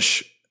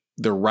push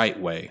the right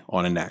way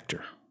on an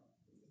actor.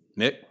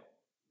 Nick?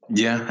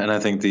 Yeah, and I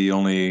think the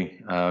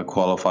only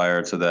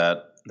qualifier to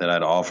that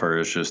I'd offer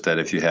is just that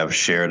if you have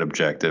shared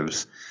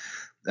objectives,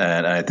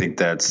 and I think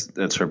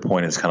that's her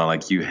point. It's kind of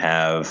like you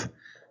have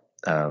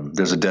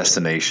there's a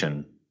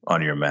destination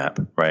on your map,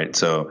 right?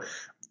 So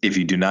if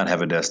you do not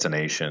have a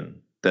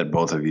destination that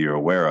both of you are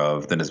aware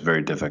of, then it's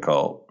very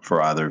difficult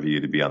for either of you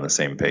to be on the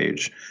same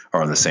page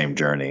or on the same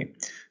journey.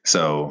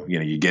 So,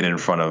 you get in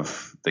front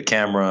of the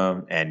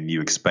camera and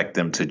you expect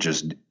them to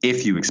just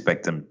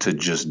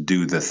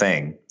do the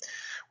thing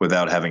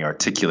without having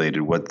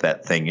articulated what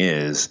that thing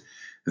is,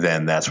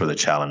 then that's where the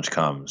challenge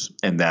comes.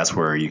 And that's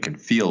where you can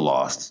feel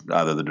lost.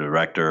 Either the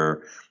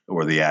director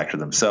or the actor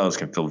themselves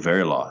can feel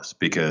very lost,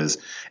 because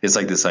it's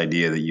like this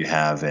idea that you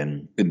have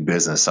in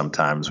business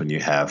sometimes when you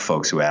have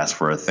folks who ask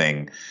for a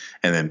thing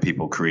and then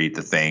people create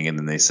the thing and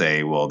then they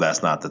say, well,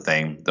 that's not the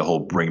thing. The whole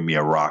bring me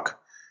a rock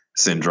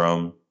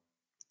syndrome.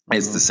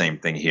 It's the same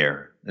thing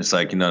here. It's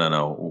like,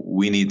 no.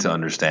 We need to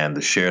understand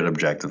the shared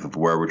objective of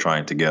where we're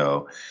trying to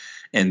go.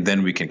 And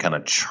then we can kind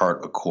of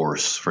chart a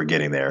course for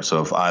getting there.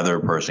 So if either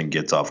person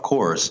gets off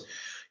course,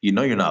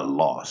 you're not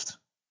lost,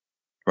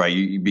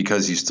 right?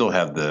 Because you still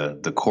have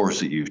the course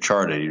that you've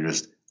charted. You're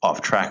just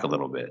off track a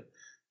little bit.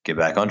 Get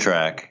back on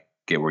track,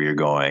 get where you're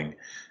going.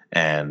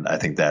 And I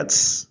think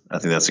that's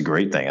a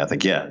great thing. I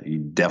think, you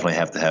definitely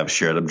have to have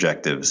shared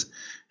objectives,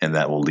 and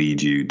that will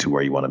lead you to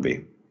where you want to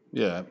be.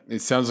 Yeah, it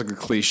sounds like a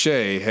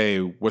cliche. Hey,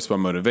 what's my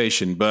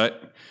motivation?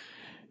 But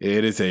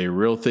it is a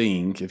real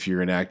thing if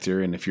you're an actor,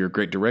 and if you're a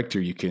great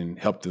director, you can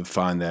help to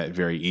find that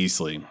very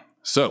easily.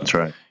 So that's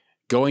right.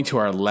 Going to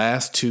our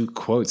last two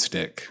quotes,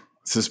 Nick.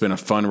 This has been a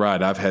fun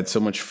ride. I've had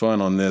so much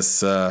fun on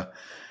this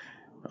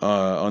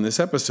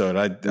episode.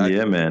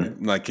 Man.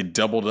 Like it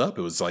doubled up.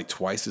 It was like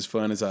twice as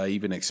fun as I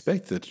even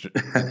expected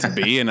it to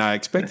be, and I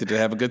expected to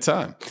have a good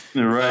time.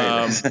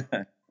 Right.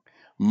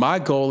 My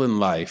goal in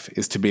life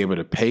is to be able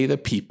to pay the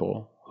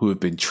people who have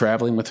been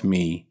traveling with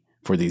me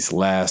for these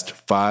last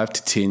 5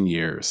 to 10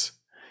 years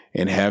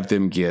and have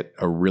them get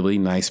a really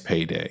nice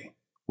payday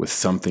with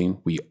something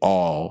we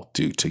all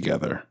do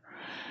together.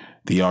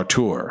 The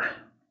auteur,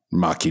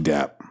 Maki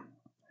Dap.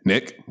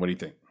 Nick, what do you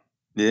think?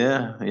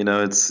 Yeah,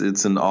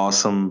 it's an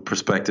awesome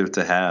perspective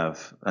to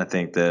have. I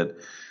think that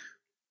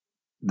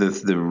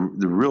the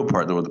real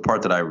part, the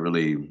part that I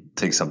really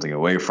take something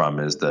away from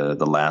is the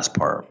last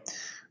part,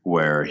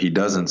 where he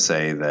doesn't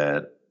say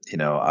that,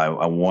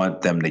 I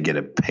want them to get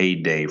a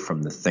payday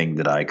from the thing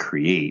that I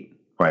create,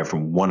 right?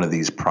 From one of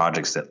these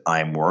projects that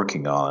I'm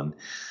working on.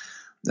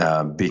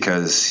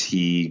 because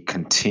he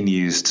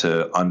continues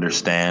to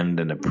understand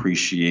and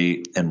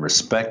appreciate and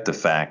respect the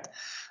fact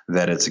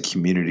that it's a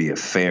community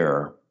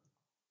affair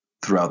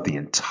throughout the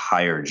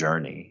entire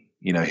journey.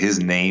 You know, his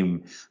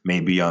name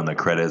may be on the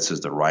credits as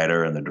the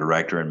writer and the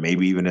director, and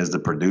maybe even as the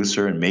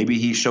producer, and maybe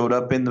he showed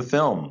up in the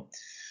film,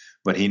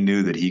 but he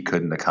knew that he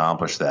couldn't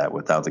accomplish that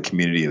without the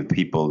community of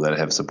people that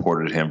have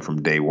supported him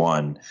from day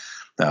one,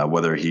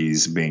 whether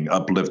he's being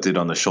uplifted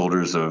on the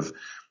shoulders of,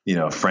 you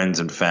know,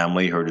 friends and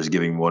family who are just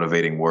giving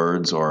motivating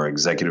words, or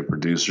executive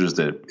producers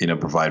that, you know,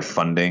 provide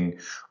funding,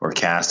 or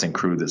cast and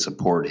crew that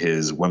support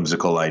his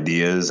whimsical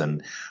ideas,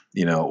 and,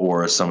 you know,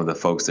 or some of the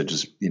folks that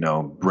just, you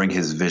know, bring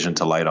his vision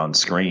to light on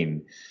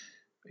screen.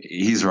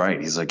 He's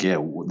right. He's like, yeah,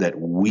 that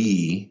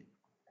we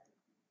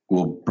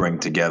will bring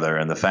together.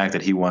 And the fact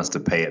that he wants to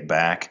pay it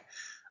back,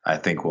 I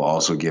think will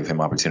also give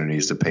him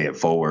opportunities to pay it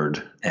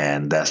forward.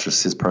 And that's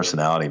just his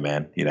personality,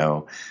 man. You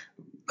know,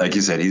 like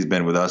you said, he's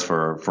been with us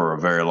for a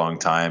very long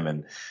time,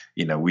 and,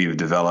 you know, we've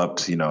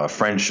developed, you know, a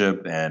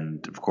friendship,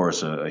 and of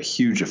course a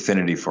huge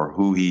affinity for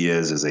who he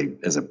is as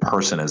a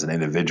person, as an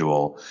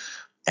individual.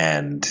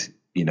 And,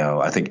 you know,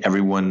 I think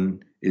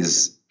everyone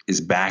is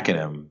backing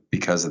him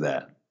because of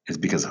that. It's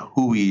because of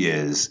who he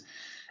is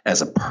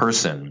as a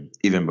person,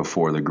 even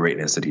before the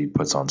greatness that he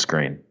puts on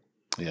screen.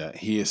 Yeah,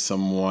 he is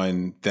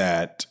someone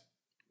that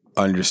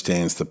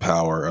understands the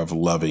power of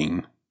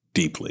loving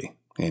deeply.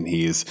 And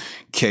he is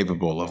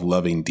capable of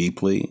loving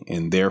deeply,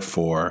 and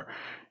therefore,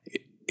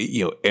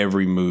 you know,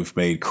 every move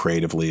made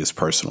creatively is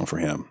personal for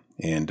him.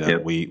 And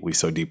Yep. we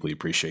so deeply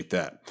appreciate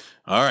that.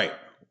 All right,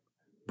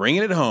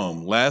 bringing it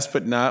home. Last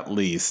but not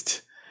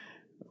least,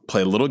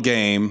 play a little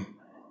game.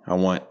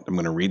 I'm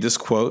going to read this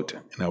quote,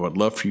 and I would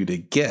love for you to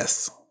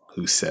guess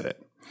who said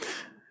it.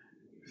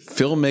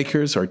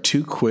 Filmmakers are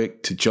too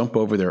quick to jump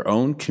over their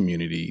own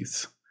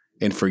communities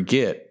and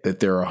forget that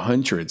there are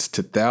hundreds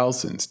to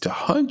thousands to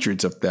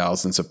hundreds of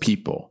thousands of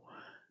people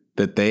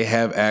that they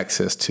have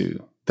access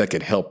to that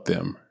could help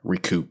them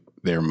recoup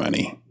their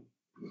money.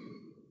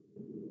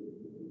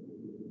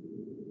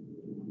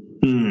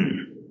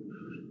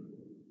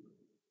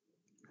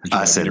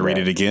 I said to read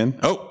it again.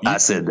 Oh, I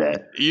said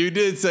that. You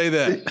did say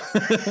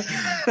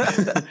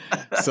that.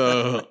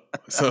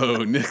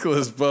 So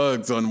Nicholas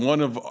Buggs, on one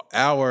of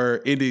our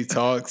indie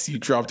talks, you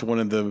dropped one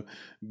of the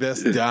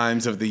best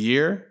dimes of the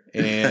year.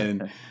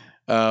 And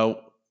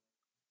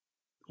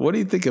what do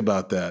you think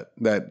about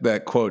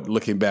that quote,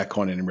 looking back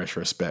on it in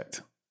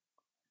retrospect?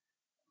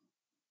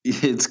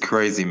 It's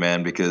crazy,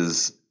 man,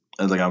 because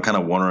like I'm kind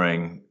of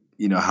wondering,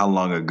 you know, how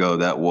long ago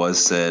that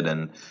was said,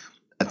 and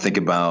I think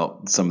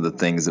about some of the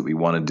things that we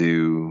want to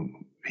do,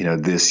 you know,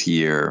 this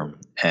year,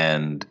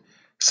 and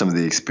some of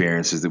the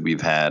experiences that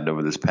we've had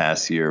over this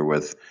past year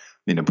with,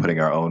 you know, putting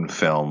our own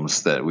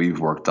films that we've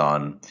worked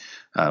on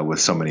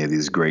with so many of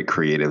these great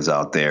creatives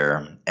out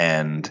there.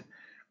 And,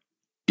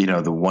 you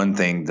know, the one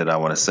thing that I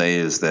want to say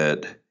is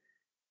that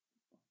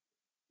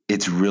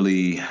it's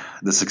really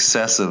the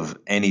success of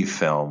any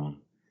film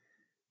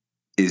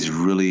is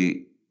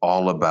really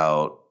all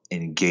about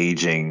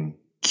engaging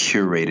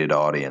curated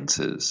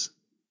audiences.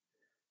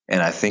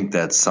 And I think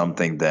that's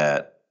something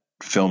that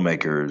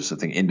filmmakers, I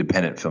think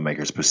independent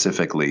filmmakers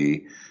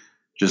specifically,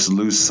 just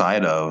lose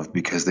sight of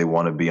because they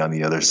want to be on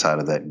the other side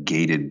of that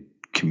gated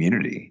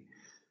community.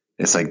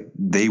 It's like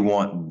they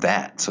want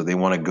that. So they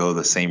want to go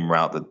the same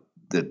route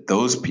that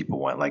those people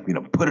went. Like, you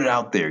know, put it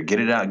out there, get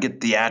it out,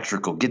 get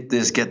theatrical, get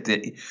this, get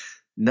the.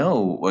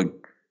 No, like,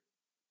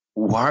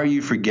 why are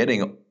you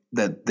forgetting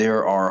that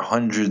there are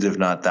hundreds, if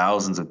not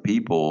thousands of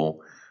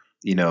people,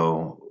 you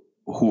know,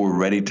 who are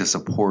ready to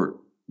support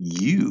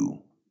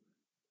you,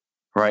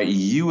 right?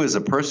 You as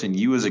a person,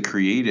 you as a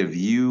creative,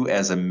 you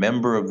as a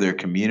member of their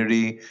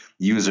community,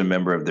 you as a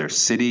member of their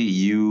city,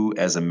 you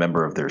as a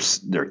member of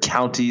their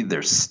county,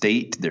 their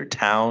state, their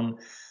town.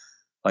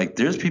 Like,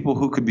 there's people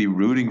who could be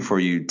rooting for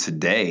you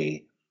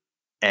today,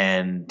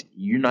 and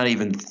you're not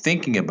even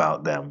thinking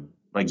about them.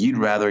 Like, you'd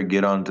rather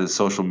get onto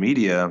social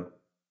media,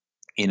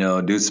 you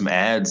know, do some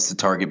ads to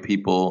target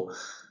people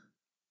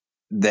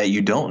that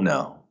you don't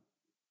know.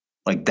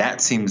 Like, that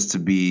seems to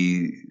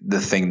be the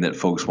thing that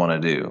folks want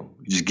to do.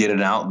 Just get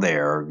it out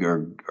there,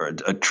 or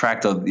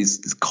attract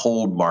these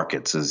cold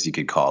markets, as you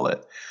could call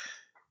it,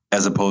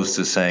 as opposed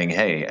to saying,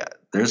 hey,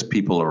 there's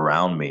people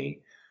around me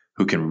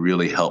who can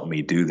really help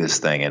me do this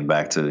thing. And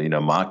back to, you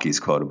know, Maki's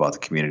quote about the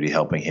community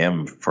helping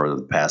him for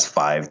the past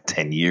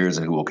 5-10 years,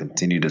 and who will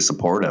continue to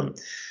support him.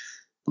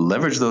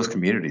 Leverage those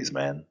communities,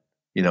 man.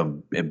 You know,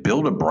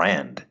 build a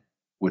brand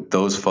with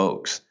those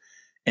folks.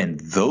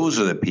 And those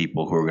are the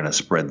people who are going to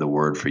spread the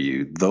word for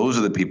you. Those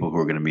are the people who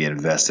are going to be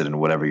invested in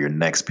whatever your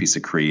next piece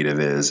of creative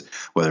is,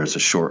 whether it's a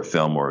short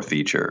film or a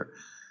feature.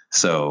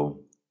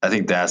 So I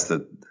think that's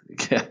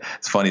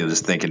it's funny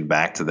just thinking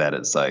back to that.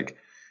 It's like,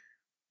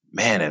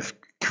 man, if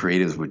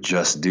creatives would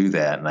just do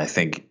that. And I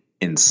think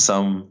in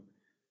some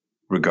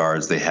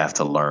regards, they have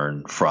to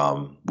learn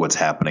from what's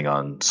happening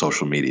on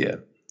social media.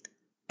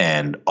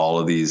 And all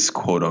of these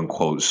quote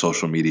unquote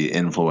social media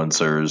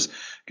influencers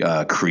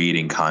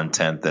creating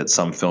content that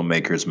some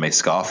filmmakers may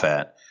scoff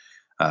at.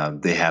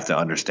 they have to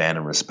understand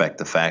and respect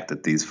the fact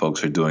that these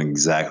folks are doing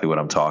exactly what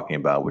I'm talking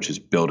about, which is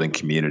building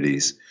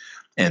communities.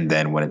 And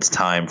then when it's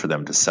time for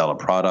them to sell a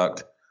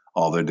product,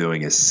 all they're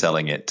doing is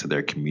selling it to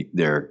their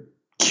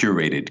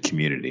curated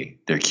community,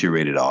 their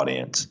curated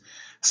audience.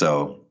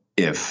 So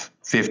if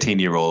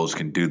 15-year-olds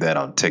can do that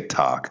on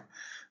TikTok,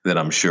 then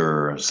I'm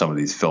sure some of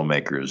these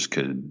filmmakers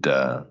could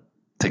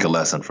take a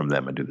lesson from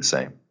them and do the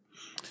same.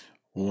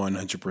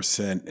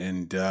 100%.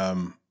 And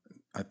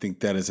I think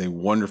that is a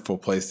wonderful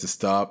place to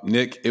stop.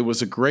 Nick, it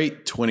was a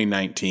great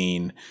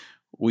 2019.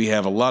 We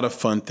have a lot of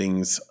fun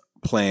things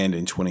planned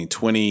in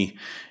 2020.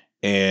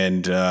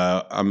 And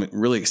I'm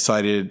really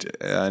excited,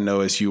 I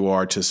know as you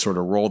are, to sort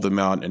of roll them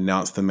out and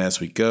announce them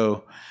as we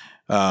go.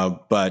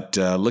 But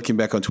looking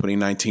back on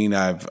 2019,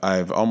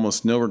 I've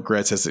almost no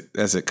regrets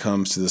as it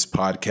comes to this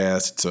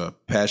podcast. It's a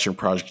passion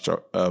project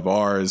of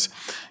ours.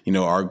 You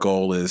know, our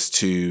goal is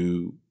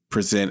to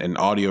present an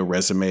audio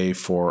resume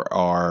for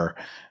our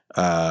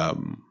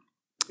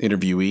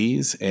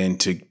interviewees and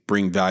to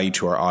bring value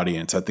to our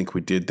audience. I think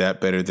we did that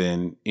better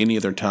than any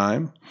other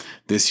time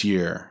this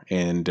year.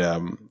 And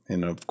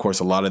of course,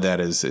 a lot of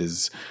that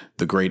is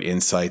the great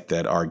insight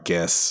that our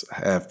guests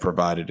have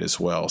provided as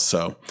well.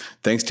 So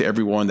thanks to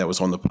everyone that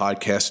was on the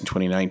podcast in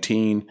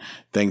 2019.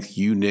 Thank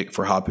you, Nick,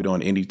 for hopping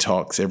on Indie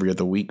Talks every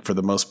other week for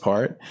the most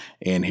part.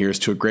 And here's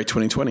to a great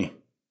 2020.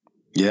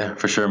 Yeah,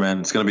 for sure, man.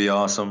 It's going to be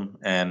awesome.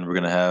 And we're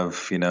going to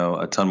have,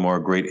 a ton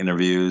more great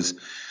interviews.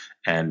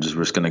 And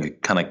we're just going to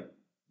kind of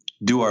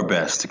do our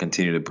best to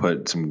continue to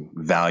put some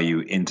value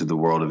into the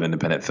world of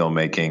independent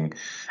filmmaking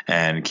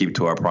and keep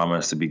to our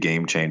promise to be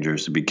game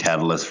changers, to be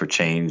catalysts for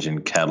change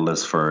and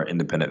catalysts for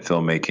independent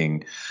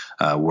filmmaking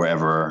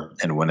wherever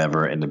and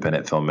whenever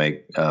independent film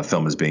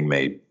is being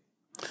made.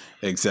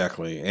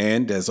 Exactly.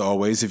 And as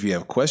always, if you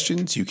have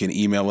questions, you can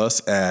email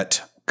us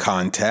at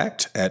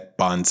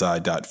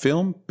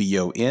contact@bonsai.film,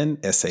 BONSAI.FILM.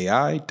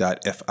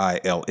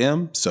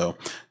 So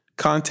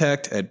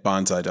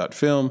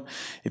contact@bonsai.film.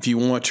 If you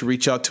want to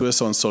reach out to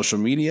us on social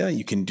media,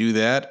 you can do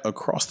that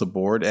across the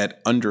board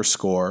at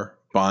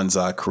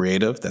 _Bonsai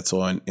Creative. That's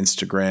on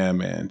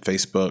Instagram and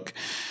Facebook,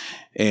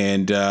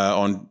 and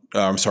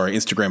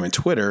Instagram and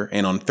Twitter.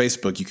 And on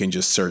Facebook, you can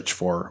just search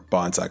for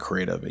Bonsai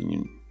Creative and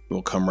you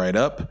will come right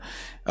up.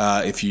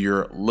 If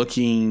you're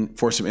looking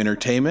for some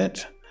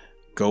entertainment,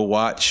 go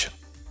watch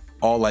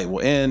All Light Will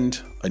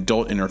End,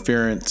 Adult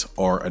Interference,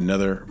 or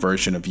Another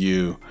Version of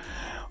You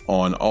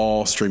on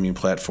all streaming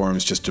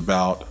platforms, just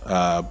about,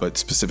 but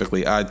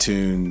specifically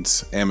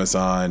iTunes,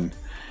 Amazon,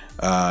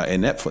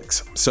 and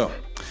Netflix. So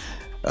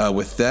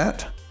with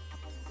that,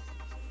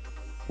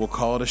 we'll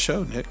call it a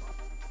show, Nick.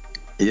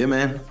 Yeah,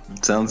 man.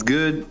 Sounds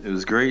good. It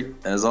was great,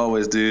 as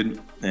always, dude.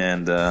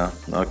 And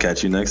I'll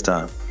catch you next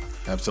time.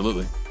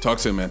 Absolutely. Talk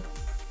soon, man.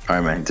 All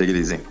right, man. Take it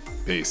easy.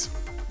 Peace.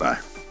 Bye.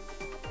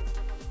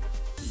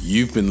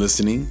 You've been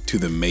listening to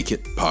the Make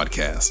It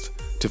podcast.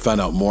 To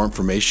find out more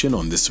information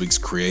on this week's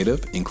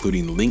creative,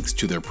 including links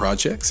to their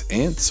projects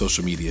and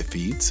social media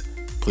feeds,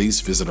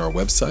 please visit our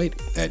website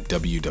at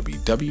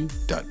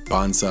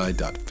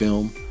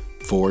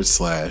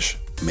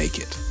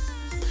www.bonsai.film/makeit.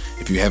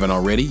 If you haven't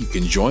already, you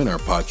can join our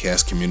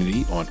podcast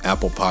community on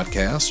Apple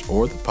Podcasts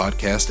or the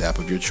podcast app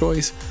of your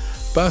choice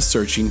by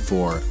searching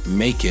for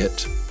Make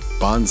It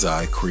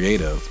Bonsai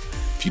Creative.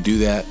 If you do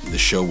that, the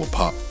show will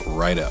pop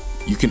right up.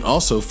 You can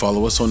also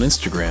follow us on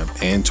Instagram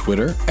and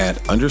Twitter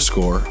at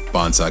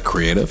 _Bonsai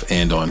Creative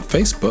and on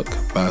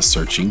Facebook by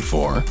searching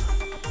for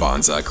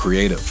Bonsai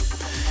Creative.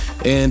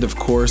 And of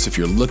course, if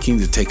you're looking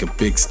to take a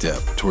big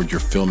step toward your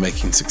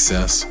filmmaking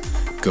success,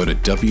 go to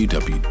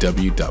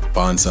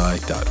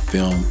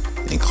www.bonsai.film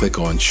and click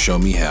on Show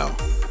Me How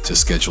to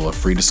schedule a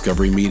free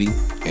discovery meeting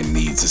and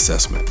needs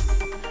assessment.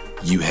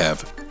 You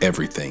have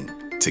everything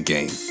to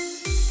gain.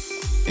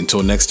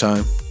 Until next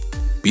time,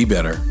 be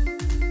better,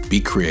 be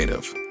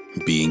creative,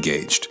 be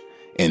engaged,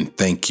 and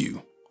thank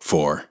you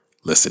for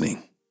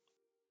listening.